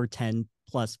little over 10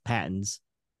 plus patents,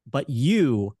 but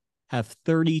you have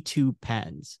 32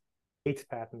 patents. 8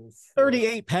 patents.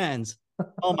 38 patents.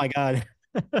 Oh my God.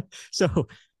 So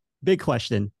big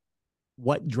question.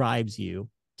 What drives you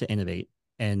to innovate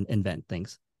and invent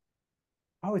things?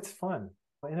 Oh, it's fun.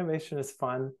 Innovation is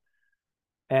fun.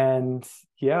 And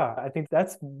yeah, I think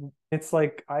it's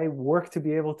like I work to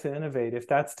be able to innovate. If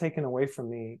that's taken away from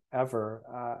me ever,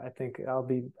 I think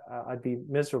I'd be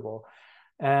miserable.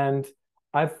 And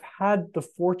I've had the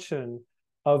fortune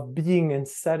of being in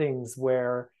settings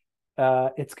where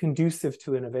it's conducive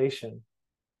to innovation.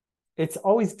 It's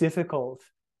always difficult,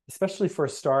 especially for a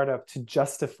startup, to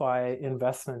justify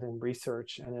investment in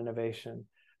research and innovation.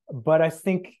 But I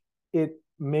think it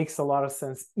makes a lot of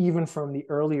sense, even from the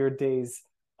earlier days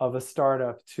of a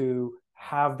startup, to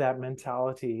have that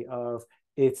mentality of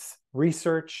it's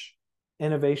research,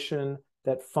 innovation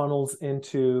that funnels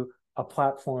into a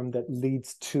platform that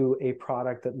leads to a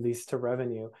product that leads to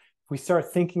revenue. If we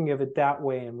start thinking of it that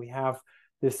way and we have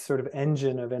this sort of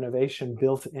engine of innovation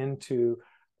built into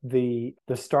the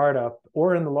startup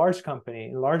or in the large company,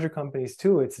 in larger companies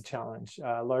too, it's a challenge.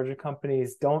 Larger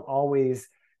companies don't always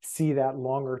see that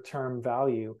longer term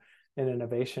value in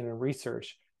innovation and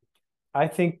research. I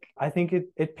think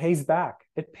it pays back.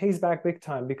 It pays back big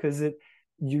time because it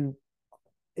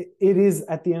is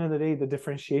at the end of the day the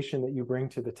differentiation that you bring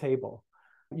to the table.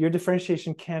 Your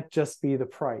differentiation can't just be the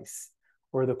price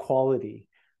or the quality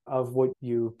of what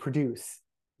you produce.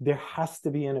 There has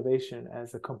to be innovation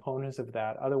as a component of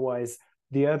that. Otherwise,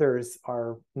 the others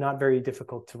are not very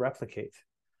difficult to replicate.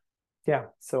 Yeah.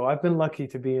 So I've been lucky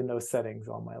to be in those settings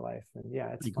all my life. And yeah,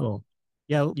 it's Pretty fun. cool.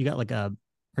 Yeah, you got like a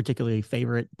particularly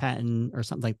favorite patent or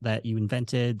something like that you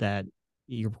invented that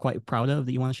you're quite proud of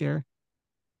that you want to share?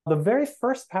 The very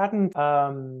first patent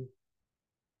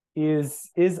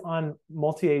is on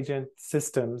multi-agent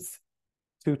systems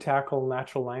to tackle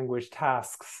natural language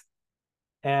tasks.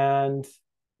 And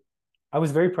I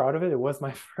was very proud of it. It was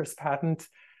my first patent.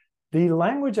 The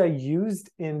language I used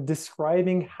in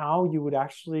describing how you would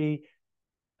actually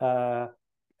uh,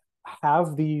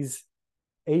 have these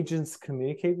agents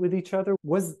communicate with each other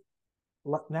was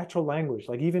natural language.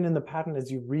 Like even in the patent,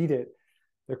 as you read it,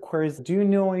 the queries, do you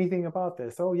know anything about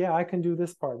this? Oh, yeah, I can do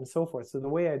this part and so forth. So the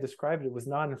way I described it was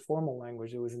not in formal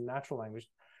language, it was in natural language.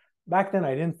 Back then,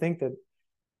 I didn't think that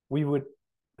we would,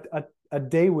 a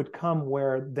day would come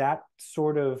where that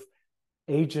sort of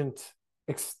agent,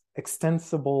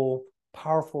 extensible,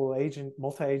 powerful agent,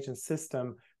 multi-agent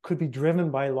system could be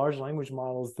driven by large language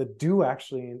models that do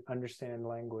actually understand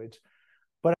language.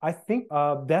 But I think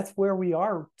that's where we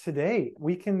are today.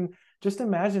 We can just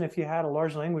imagine if you had a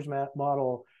large language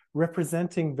model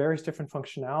representing various different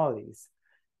functionalities,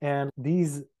 and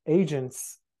these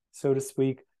agents, so to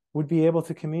speak, would be able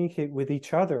to communicate with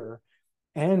each other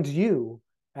and you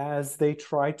as they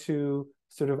try to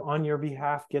sort of on your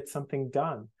behalf get something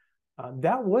done.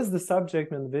 That was the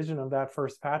subject and the vision of that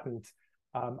first patent.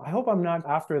 I hope I'm not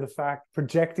after the fact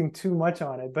projecting too much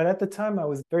on it, but at the time I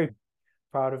was very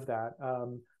proud of that.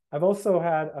 I've also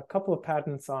had a couple of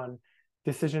patents on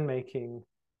decision making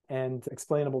and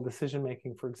explainable decision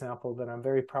making, for example, that I'm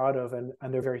very proud of, and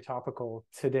they're very topical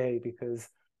today because,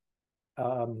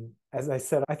 as I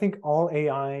said, I think all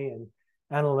AI and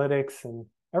analytics and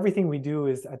everything we do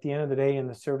is at the end of the day in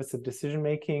the service of decision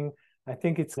making. I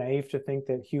think it's naive to think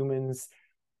that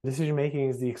decision making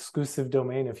is the exclusive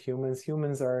domain of humans.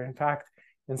 Humans are, in fact,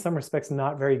 in some respects,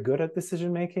 not very good at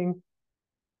decision making,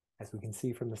 as we can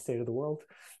see from the state of the world.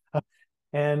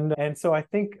 And so I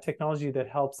think technology that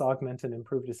helps augment and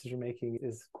improve decision making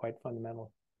is quite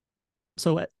fundamental.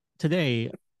 So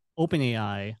today,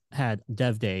 OpenAI had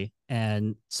Dev Day,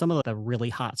 and some of the really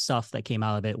hot stuff that came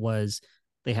out of it was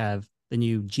they have the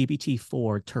new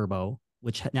GPT-4 Turbo,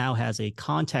 which now has a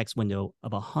context window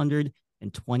of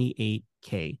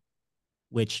 128K,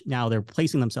 which now they're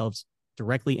placing themselves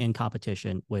directly in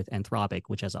competition with Anthropic,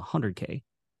 which has 100K.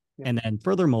 Yeah. And then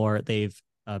furthermore, they've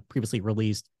previously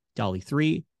released DALL-E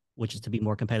 3, which is to be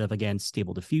more competitive against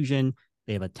Stable Diffusion.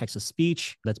 They have a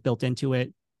text-to-speech that's built into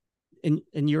it. In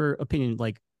your opinion,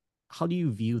 like, how do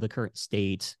you view the current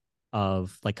state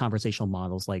of like conversational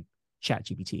models like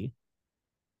ChatGPT?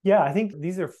 Yeah, I think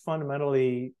these are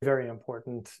fundamentally very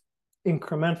important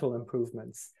incremental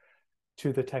improvements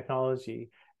to the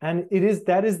technology. And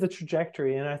that is the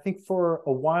trajectory. And I think for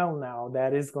a while now,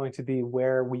 that is going to be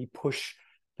where we push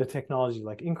the technology,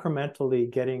 like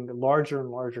incrementally getting larger and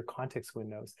larger context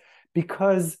windows,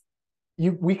 because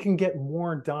we can get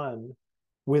more done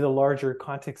with a larger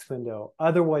context window.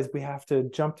 Otherwise, we have to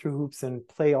jump through hoops and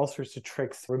play all sorts of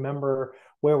tricks, remember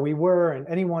where we were. And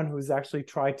anyone who's actually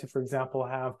tried to, for example,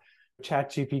 have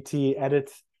ChatGPT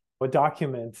edit a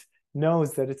document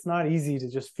knows that it's not easy to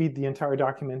just feed the entire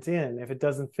document in. If it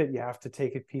doesn't fit, you have to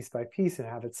take it piece by piece and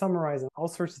have it summarized and all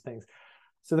sorts of things.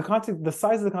 So the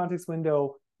size of the context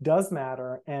window does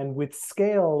matter. And with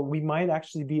scale, we might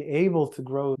actually be able to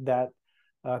grow that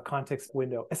context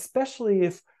window, especially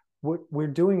if what we're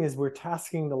doing is we're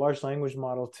tasking the large language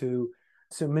model to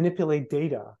manipulate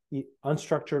data,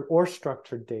 unstructured or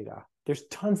structured data. There's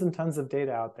tons and tons of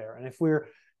data out there. And if we're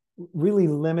really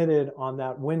limited on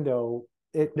that window,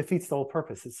 it defeats the whole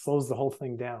purpose. It slows the whole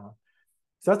thing down.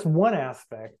 So that's one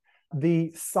aspect.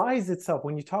 The size itself,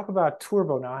 when you talk about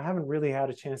Turbo, now I haven't really had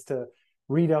a chance to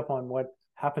read up on what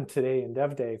happened today in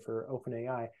Dev Day for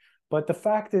OpenAI, but the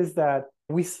fact is that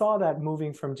we saw that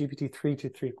moving from GPT-3 to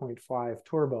 3.5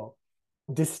 Turbo,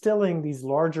 distilling these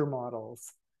larger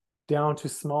models down to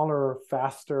smaller,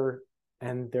 faster,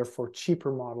 and therefore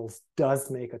cheaper models does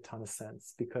make a ton of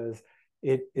sense because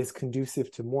it is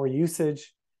conducive to more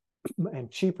usage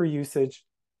and cheaper usage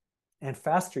and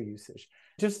faster usage.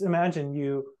 Just imagine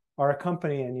you are a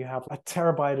company and you have a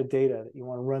terabyte of data that you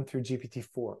want to run through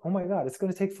GPT-4. Oh my God, it's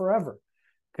going to take forever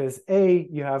because A,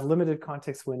 you have limited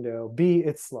context window, B,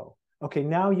 it's slow. Okay,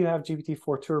 now you have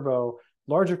GPT-4 Turbo,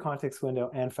 larger context window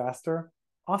and faster.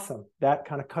 Awesome. That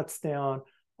kind of cuts down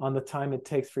on the time it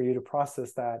takes for you to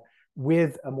process that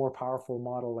with a more powerful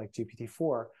model like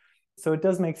GPT-4. So it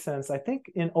does make sense. I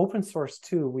think in open source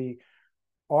too, we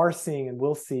are seeing and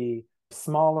will see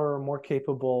smaller, more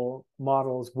capable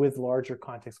models with larger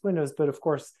context windows. But of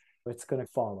course, it's going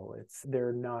to follow.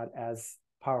 They're not as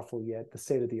powerful yet. The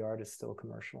state of the art is still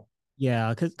commercial.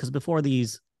 Yeah, because before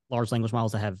these large language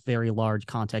models that have very large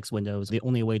context windows, the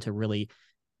only way to really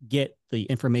get the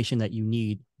information that you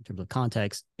need in terms of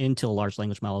context into large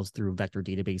language models through vector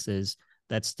databases.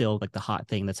 That's still like the hot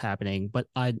thing that's happening. But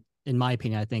in my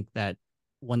opinion, I think that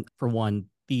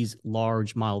these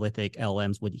large monolithic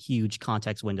LLMs with huge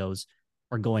context windows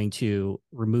are going to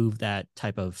remove that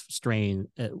type of strain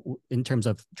in terms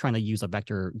of trying to use a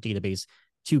vector database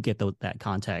to get that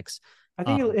context. I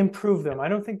think it'll improve them. I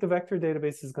don't think the vector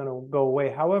database is going to go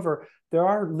away. However, there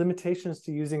are limitations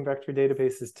to using vector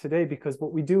databases today, because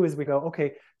what we do is we go,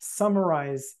 okay,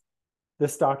 summarize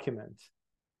this document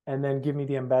and then give me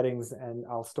the embeddings and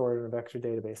I'll store it in a vector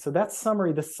database. So that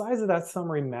summary, the size of that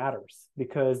summary matters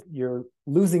because you're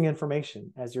losing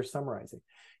information as you're summarizing.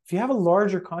 If you have a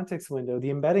larger context window, the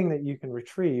embedding that you can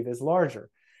retrieve is larger.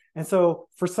 And so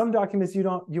for some documents,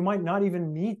 you might not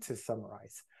even need to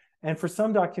summarize. And for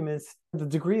some documents, the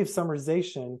degree of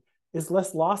summarization is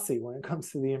less lossy when it comes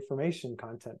to the information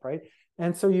content, right?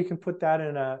 And so you can put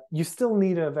that you still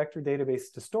need a vector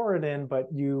database to store it in, but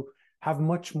you have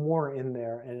much more in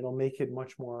there and it'll make it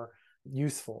much more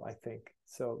useful, I think.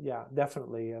 So yeah,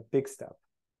 definitely a big step.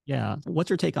 Yeah. What's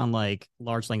your take on like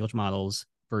large language models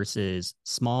versus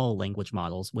small language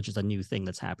models, which is a new thing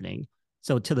that's happening?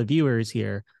 So to the viewers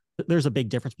here, there's a big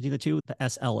difference between the two. The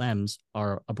SLMs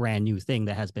are a brand new thing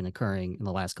that has been occurring in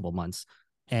the last couple of months.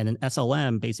 And an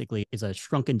SLM basically is a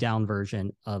shrunken down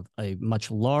version of a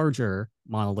much larger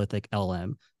monolithic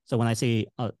LM. So when I say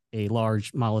a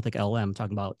large monolithic LM, I'm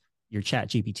talking about your chat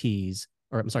GPTs,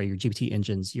 or I'm sorry, your GPT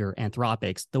engines, your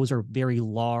Anthropics. Those are very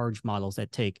large models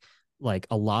that take like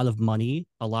a lot of money,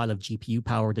 a lot of GPU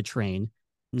power to train.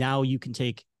 Now you can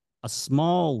take a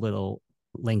small little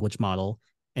language model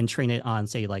and train it on,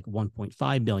 say, like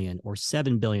 1.5 billion or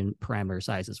 7 billion parameter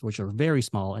sizes, which are very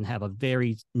small and have a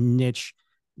very niche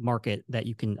market that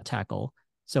you can tackle.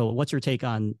 So what's your take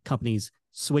on companies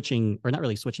switching, or not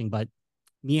really switching, but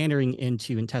meandering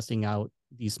into and testing out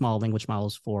these small language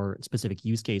models for specific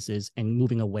use cases and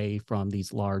moving away from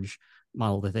these large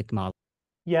monolithic models?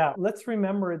 Yeah, let's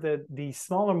remember that the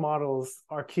smaller models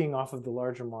are keying off of the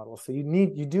larger models. So you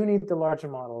do need the larger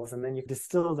models, and then you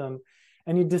distill them,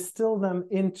 and you distill them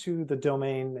into the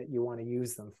domain that you want to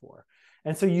use them for.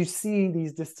 And so you see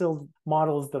these distilled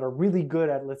models that are really good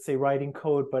at, let's say, writing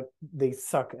code, but they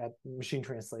suck at machine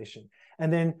translation.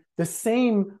 And then the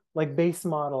same like base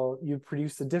model, you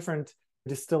produce a different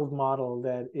distilled model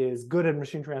that is good at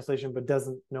machine translation, but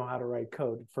doesn't know how to write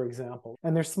code, for example.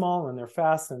 And they're small and they're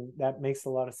fast, and that makes a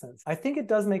lot of sense. I think it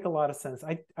does make a lot of sense.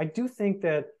 I do think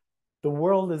that the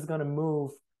world is going to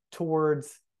move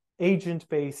towards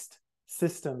agent-based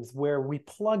systems where we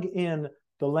plug in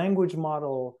the language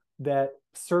model that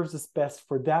serves us best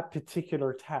for that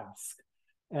particular task.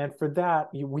 And for that,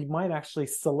 we might actually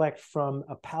select from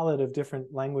a palette of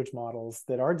different language models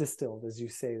that are distilled, as you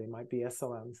say, they might be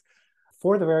SLMs,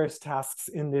 for the various tasks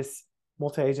in this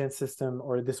multi-agent system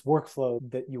or this workflow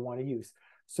that you want to use.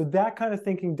 So that kind of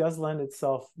thinking does lend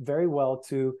itself very well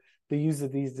to the use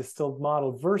of these distilled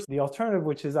models versus the alternative,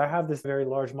 which is I have this very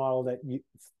large model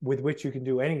with which you can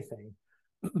do anything,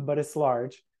 but it's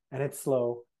large and it's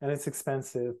slow and it's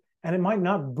expensive. And it might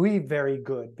not be very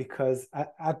good because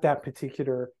at that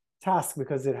particular task,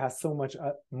 because it has so much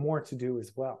more to do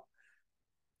as well.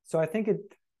 So I think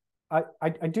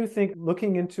I do think,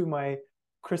 looking into my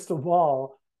crystal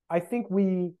ball, I think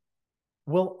we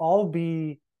will all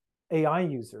be AI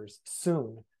users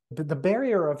soon. The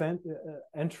barrier of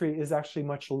entry is actually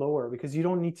much lower because you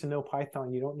don't need to know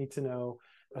Python. You don't need to know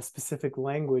a specific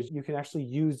language. You can actually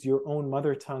use your own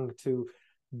mother tongue to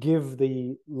give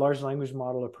the large language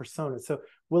model a persona. So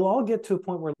we'll all get to a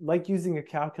point where, like using a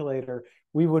calculator,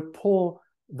 we would pull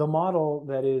the model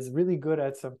that is really good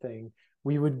at something.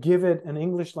 We would give it an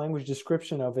English language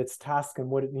description of its task and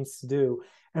what it needs to do,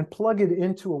 and plug it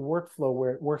into a workflow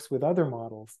where it works with other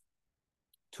models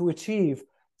to achieve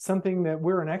something that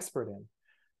we're an expert in,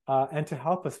 and to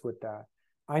help us with that.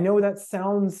 I know that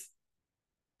sounds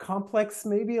complex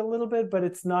maybe a little bit, but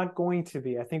it's not going to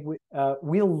be. I think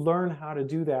we'll learn how to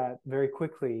do that very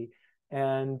quickly.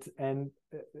 And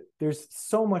there's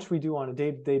so much we do on a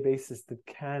day-to-day basis that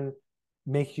can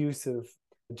make use of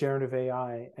generative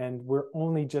AI, and we're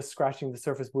only just scratching the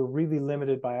surface. We're really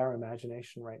limited by our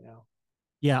imagination right now.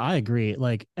 Yeah, I agree.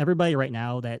 Like everybody right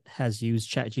now that has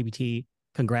used ChatGPT,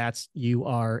 congrats, you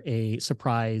are a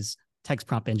surprise text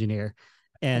prompt engineer.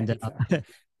 And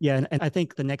yeah, and I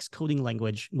think the next coding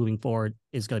language moving forward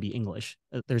is going to be English.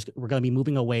 We're going to be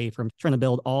moving away from trying to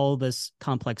build all this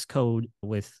complex code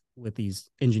with these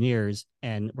engineers,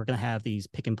 and we're going to have these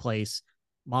pick and place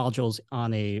modules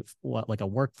on a like a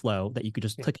workflow that you could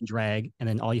just click and drag, and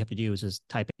then all you have to do is just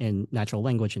type in natural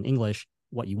language in English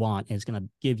what you want, and it's going to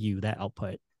give you that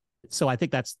output. So I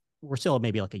think we're still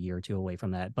maybe like a year or two away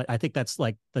from that, but I think that's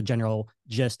like the general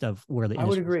gist of where the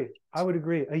industry is. I would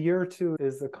agree. A year or two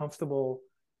is a comfortable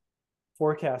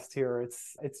forecast here.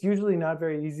 It's usually not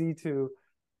very easy to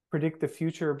predict the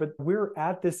future, but we're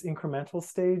at this incremental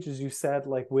stage, as you said,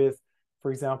 like with, for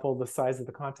example, the size of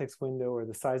the context window or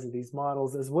the size of these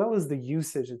models, as well as the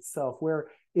usage itself, where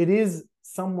it is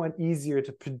somewhat easier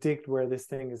to predict where this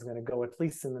thing is going to go, at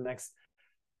least in the next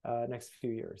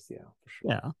few years. Yeah, for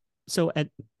sure. Yeah. So at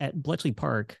Bletchley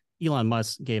Park, Elon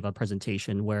Musk gave a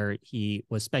presentation where he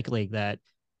was speculating that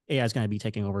AI is going to be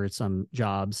taking over some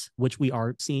jobs, which we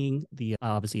are seeing.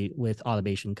 Obviously with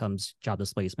automation comes job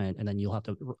displacement, and then you'll have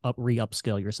to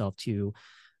re-upskill yourself to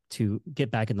get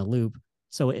back in the loop.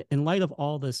 So in light of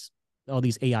all these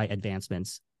AI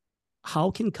advancements,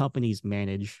 how can companies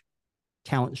manage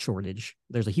talent shortage?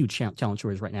 There's a huge talent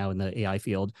shortage right now in the AI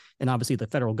field, and obviously the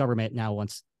federal government now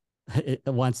wants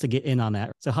to get in on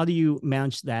that. So how do you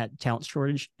manage that talent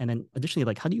shortage? And then additionally,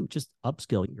 like, how do you just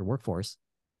upskill your workforce?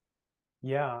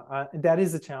 Yeah, that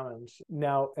is a challenge.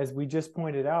 Now, as we just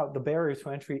pointed out, the barrier to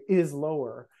entry is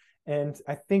lower. And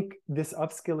I think this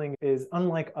upskilling is,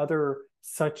 unlike other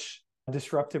such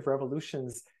disruptive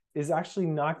revolutions, is actually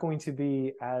not going to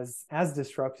be as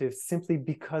disruptive, simply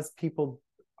because people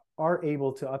are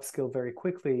able to upskill very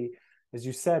quickly. As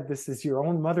you said, this is your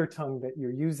own mother tongue that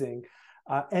you're using,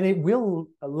 and it will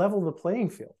level the playing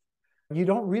field. You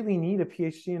don't really need a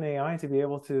PhD in AI to be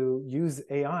able to use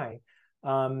AI.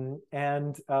 I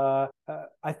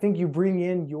think you bring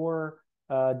in your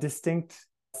distinct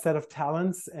set of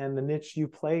talents and the niche you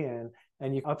play in,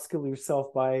 and you upskill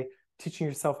yourself by teaching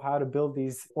yourself how to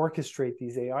orchestrate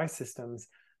these AI systems.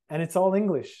 And it's all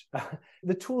English.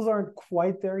 The tools aren't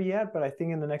quite there yet, but I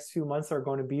think in the next few months are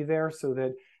going to be there so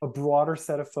that a broader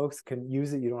set of folks can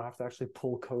use it. You don't have to actually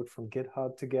pull code from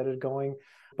GitHub to get it going.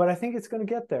 But I think it's going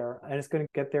to get there, and it's going to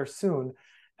get there soon.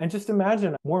 And just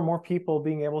imagine more and more people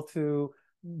being able to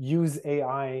use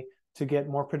AI to get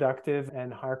more productive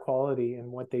and higher quality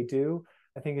in what they do.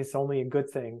 I think it's only a good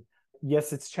thing.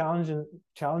 Yes, it's challenging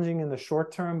in the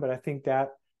short term, but I think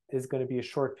that is going to be a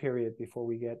short period before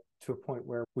we get to a point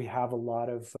where we have a lot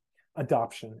of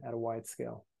adoption at a wide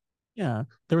scale. Yeah,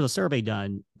 there was a survey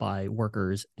done by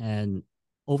workers, and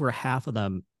over half of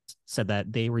them said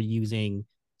that they were using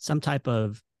some type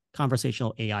of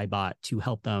conversational AI bot to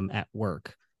help them at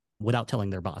work without telling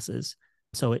their bosses.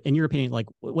 So in your opinion, like,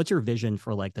 what's your vision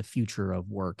for like the future of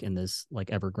work in this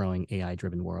like ever-growing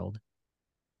AI-driven world?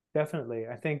 Definitely.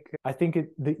 I think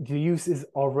the use is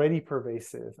already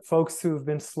pervasive. Folks who've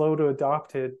been slow to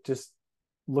adopt it just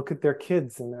look at their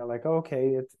kids and they're like, oh,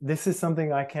 okay, this is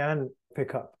something I can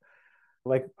pick up.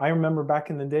 Like, I remember back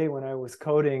in the day when I was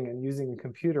coding and using a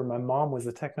computer, my mom was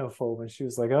a technophobe, and she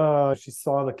was like, oh, she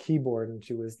saw the keyboard and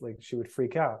she would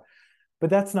freak out. But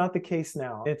that's not the case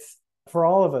now. It's for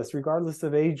all of us, regardless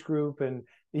of age group and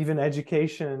even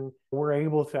education, we're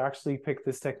able to actually pick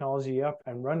this technology up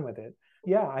and run with it.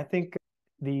 Yeah, I think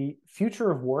the future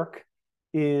of work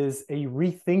is a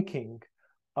rethinking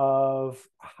of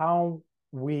how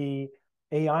we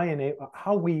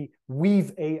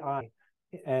weave AI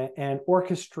and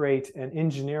orchestrate and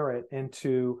engineer it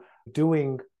into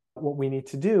doing what we need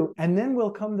to do. And then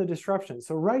will come the disruption.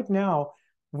 So right now,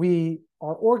 we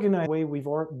are organized the way we've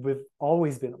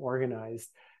always been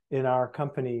organized in our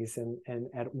companies and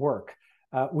at work,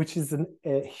 which is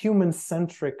a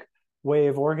human-centric way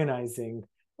of organizing,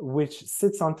 which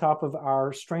sits on top of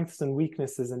our strengths and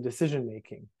weaknesses and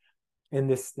decision-making in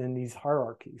these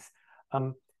hierarchies.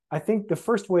 I think the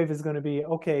first wave is going to be,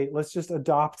 okay, let's just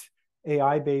adopt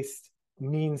AI-based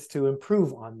means to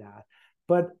improve on that.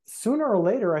 But sooner or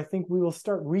later, I think we will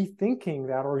start rethinking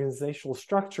that organizational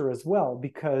structure as well,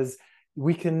 because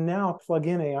we can now plug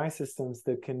in AI systems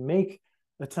that can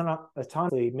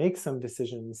autonomously make some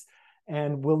decisions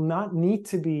and will not need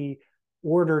to be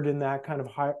ordered in that kind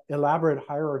of elaborate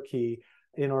hierarchy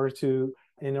in order to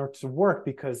work,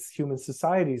 because human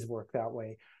societies work that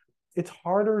way. It's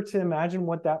harder to imagine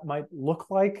what that might look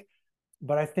like,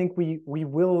 but I think we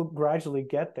will gradually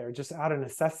get there, just out of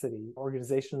necessity.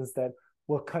 Organizations that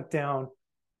will cut down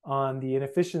on the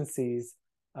inefficiencies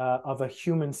of a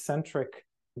human-centric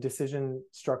decision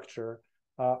structure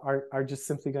are just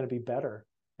simply going to be better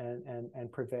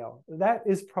and prevail. That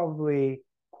is probably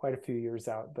quite a few years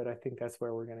out, but I think that's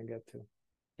where we're going to get to.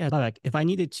 Yeah, Babak, if I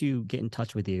needed to get in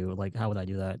touch with you, like, how would I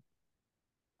do that?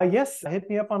 Yes, hit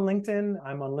me up on LinkedIn.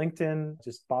 I'm on LinkedIn.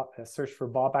 Just search for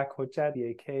Babak Hodjat,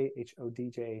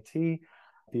 Bakhodjat.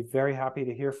 Be very happy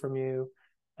to hear from you.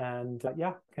 And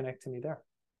yeah, connect to me there.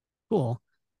 Cool.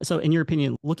 So in your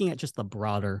opinion, looking at just the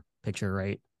broader picture,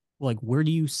 right? Like where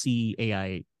do you see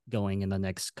AI going in the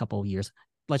next couple of years?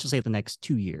 Let's just say the next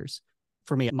 2 years.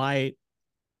 For me,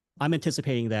 I'm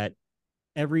anticipating that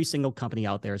every single company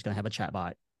out there is going to have a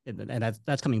chatbot, and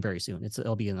that's coming very soon.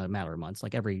 It'll be in a matter of months.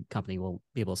 Like every company will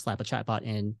be able to slap a chatbot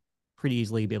in pretty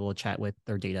easily, be able to chat with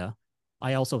their data.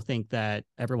 I also think that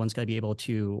everyone's going to be able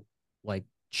to like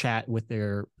chat with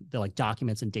their like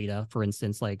documents and data. For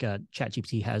instance, like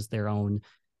ChatGPT has their own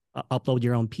upload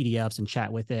your own PDFs and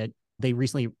chat with it. They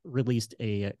recently released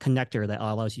a connector that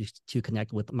allows you to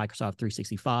connect with Microsoft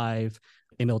 365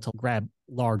 and be able to grab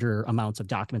larger amounts of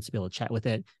documents to be able to chat with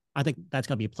it. I think that's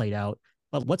going to be played out.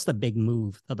 But what's the big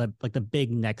move, the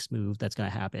big next move that's going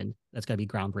to happen? That's going to be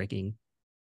groundbreaking.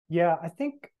 Yeah, I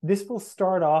think this will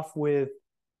start off with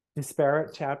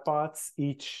disparate chatbots,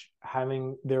 each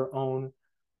having their own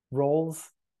roles,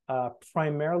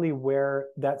 primarily where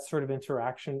that sort of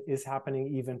interaction is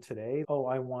happening even today. Oh,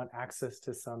 I want access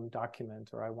to some document,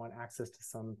 or I want access to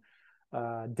some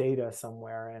data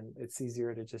somewhere, and it's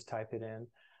easier to just type it in.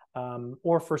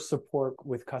 Or for support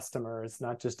with customers,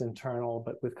 not just internal,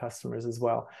 but with customers as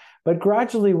well. But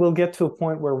gradually we'll get to a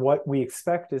point where what we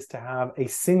expect is to have a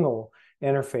single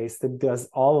interface that does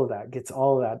all of that, gets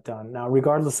all of that done. Now,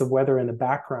 regardless of whether in the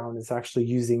background is actually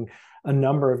using a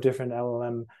number of different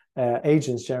LLM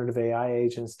agents, generative AI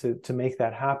agents to make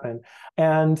that happen.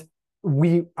 And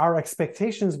our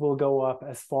expectations will go up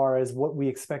as far as what we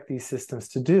expect these systems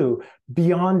to do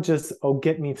beyond just, oh,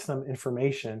 get me some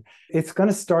information. It's going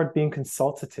to start being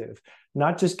consultative,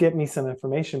 not just get me some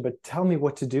information, but tell me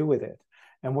what to do with it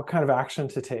and what kind of action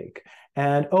to take.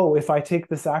 And, oh, if I take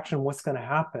this action, what's going to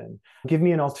happen? Give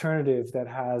me an alternative that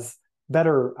has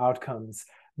better outcomes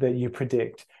that you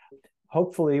predict.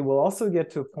 Hopefully, we'll also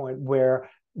get to a point where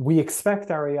we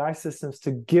expect our AI systems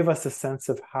to give us a sense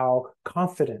of how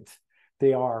confident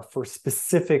they are for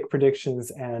specific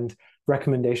predictions and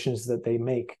recommendations that they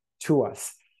make to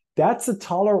us. That's a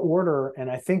taller order, and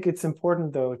I think it's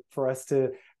important, though, for us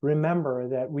to remember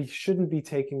that we shouldn't be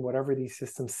taking whatever these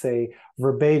systems say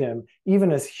verbatim.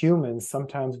 Even as humans,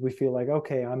 sometimes we feel like,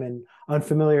 okay, I'm in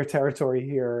unfamiliar territory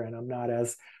here, and I'm not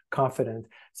as confident.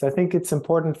 So I think it's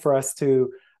important for us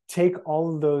to take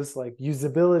all of those like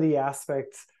usability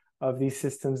aspects of these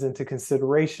systems into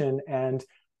consideration. And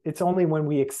it's only when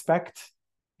we expect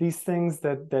these things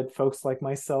that folks like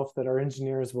myself, that are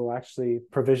engineers, will actually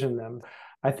provision them.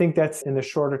 I think that's in the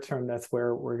shorter term, that's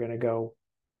where we're going to go.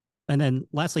 And then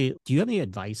lastly, do you have any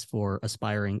advice for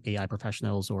aspiring AI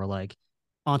professionals or like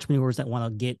entrepreneurs that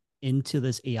want to get into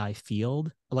this AI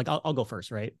field? Like I'll go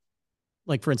first, right?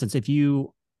 Like for instance, if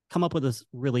you come up with this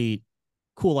really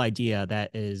cool idea that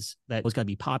was going to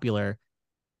be popular,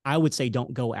 I would say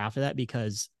don't go after that,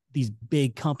 because these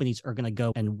big companies are going to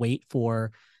go and wait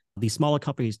for these smaller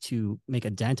companies to make a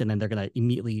dent, and then they're going to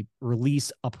immediately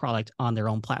release a product on their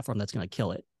own platform that's going to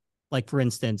kill it. Like for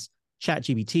instance,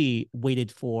 ChatGPT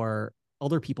waited for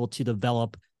other people to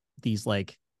develop these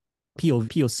like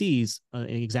POCs. An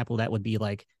example of that would be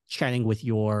like chatting with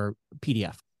your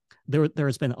PDF.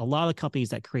 There's been a lot of companies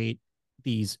that create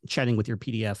these chatting with your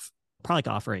PDF product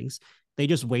offerings. They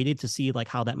just waited to see like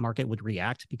how that market would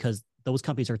react, because those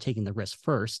companies are taking the risk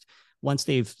first. Once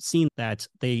they've seen that,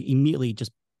 they immediately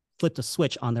just flipped a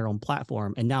switch on their own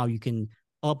platform, and now you can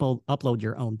upload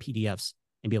your own PDFs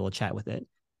and be able to chat with it.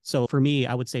 So for me,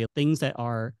 I would say things that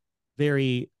are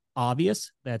very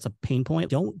obvious, that's a pain point,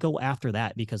 don't go after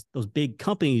that, because those big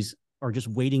companies are just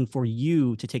waiting for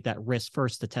you to take that risk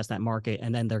first to test that market,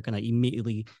 and then they're going to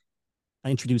immediately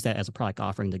introduce that as a product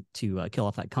offering to kill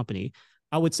off that company.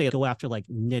 I would say go after like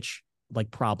niche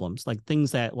like problems, like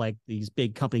things that like these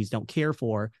big companies don't care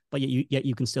for, but yet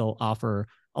you can still offer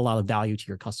a lot of value to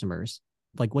your customers.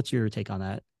 Like, what's your take on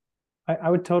that? I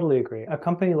would totally agree. A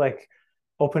company like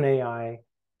OpenAI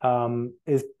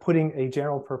is putting a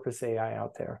general purpose AI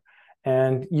out there,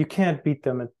 and you can't beat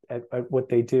them at what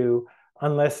they do,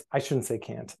 unless, I shouldn't say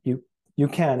can't. You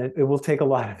can. It will take a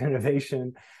lot of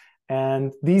innovation.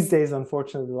 And these days,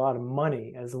 unfortunately, a lot of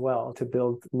money as well to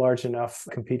build large enough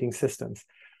competing systems.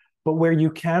 But where you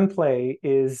can play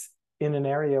is in an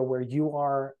area where you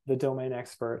are the domain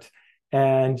expert,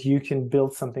 and you can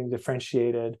build something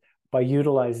differentiated by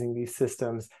utilizing these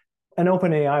systems. And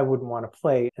OpenAI wouldn't want to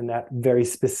play in that very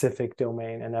specific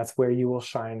domain, and that's where you will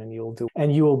shine, and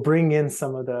you will bring in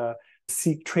some of the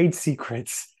trade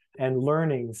secrets and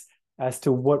learnings as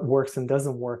to what works and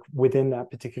doesn't work within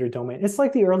that particular domain. It's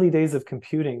like the early days of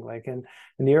computing. Like in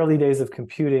the early days of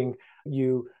computing,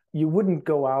 you wouldn't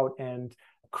go out and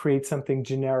create something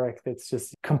generic that's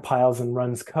just compiles and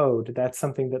runs code. That's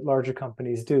something that larger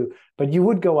companies do. But you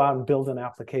would go out and build an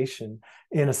application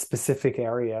in a specific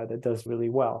area that does really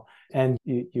well, and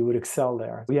you would excel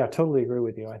there. Yeah, totally agree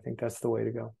with you. I think that's the way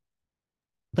to go.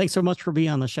 Thanks so much for being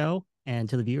on the show. And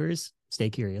to the viewers, stay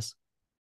curious.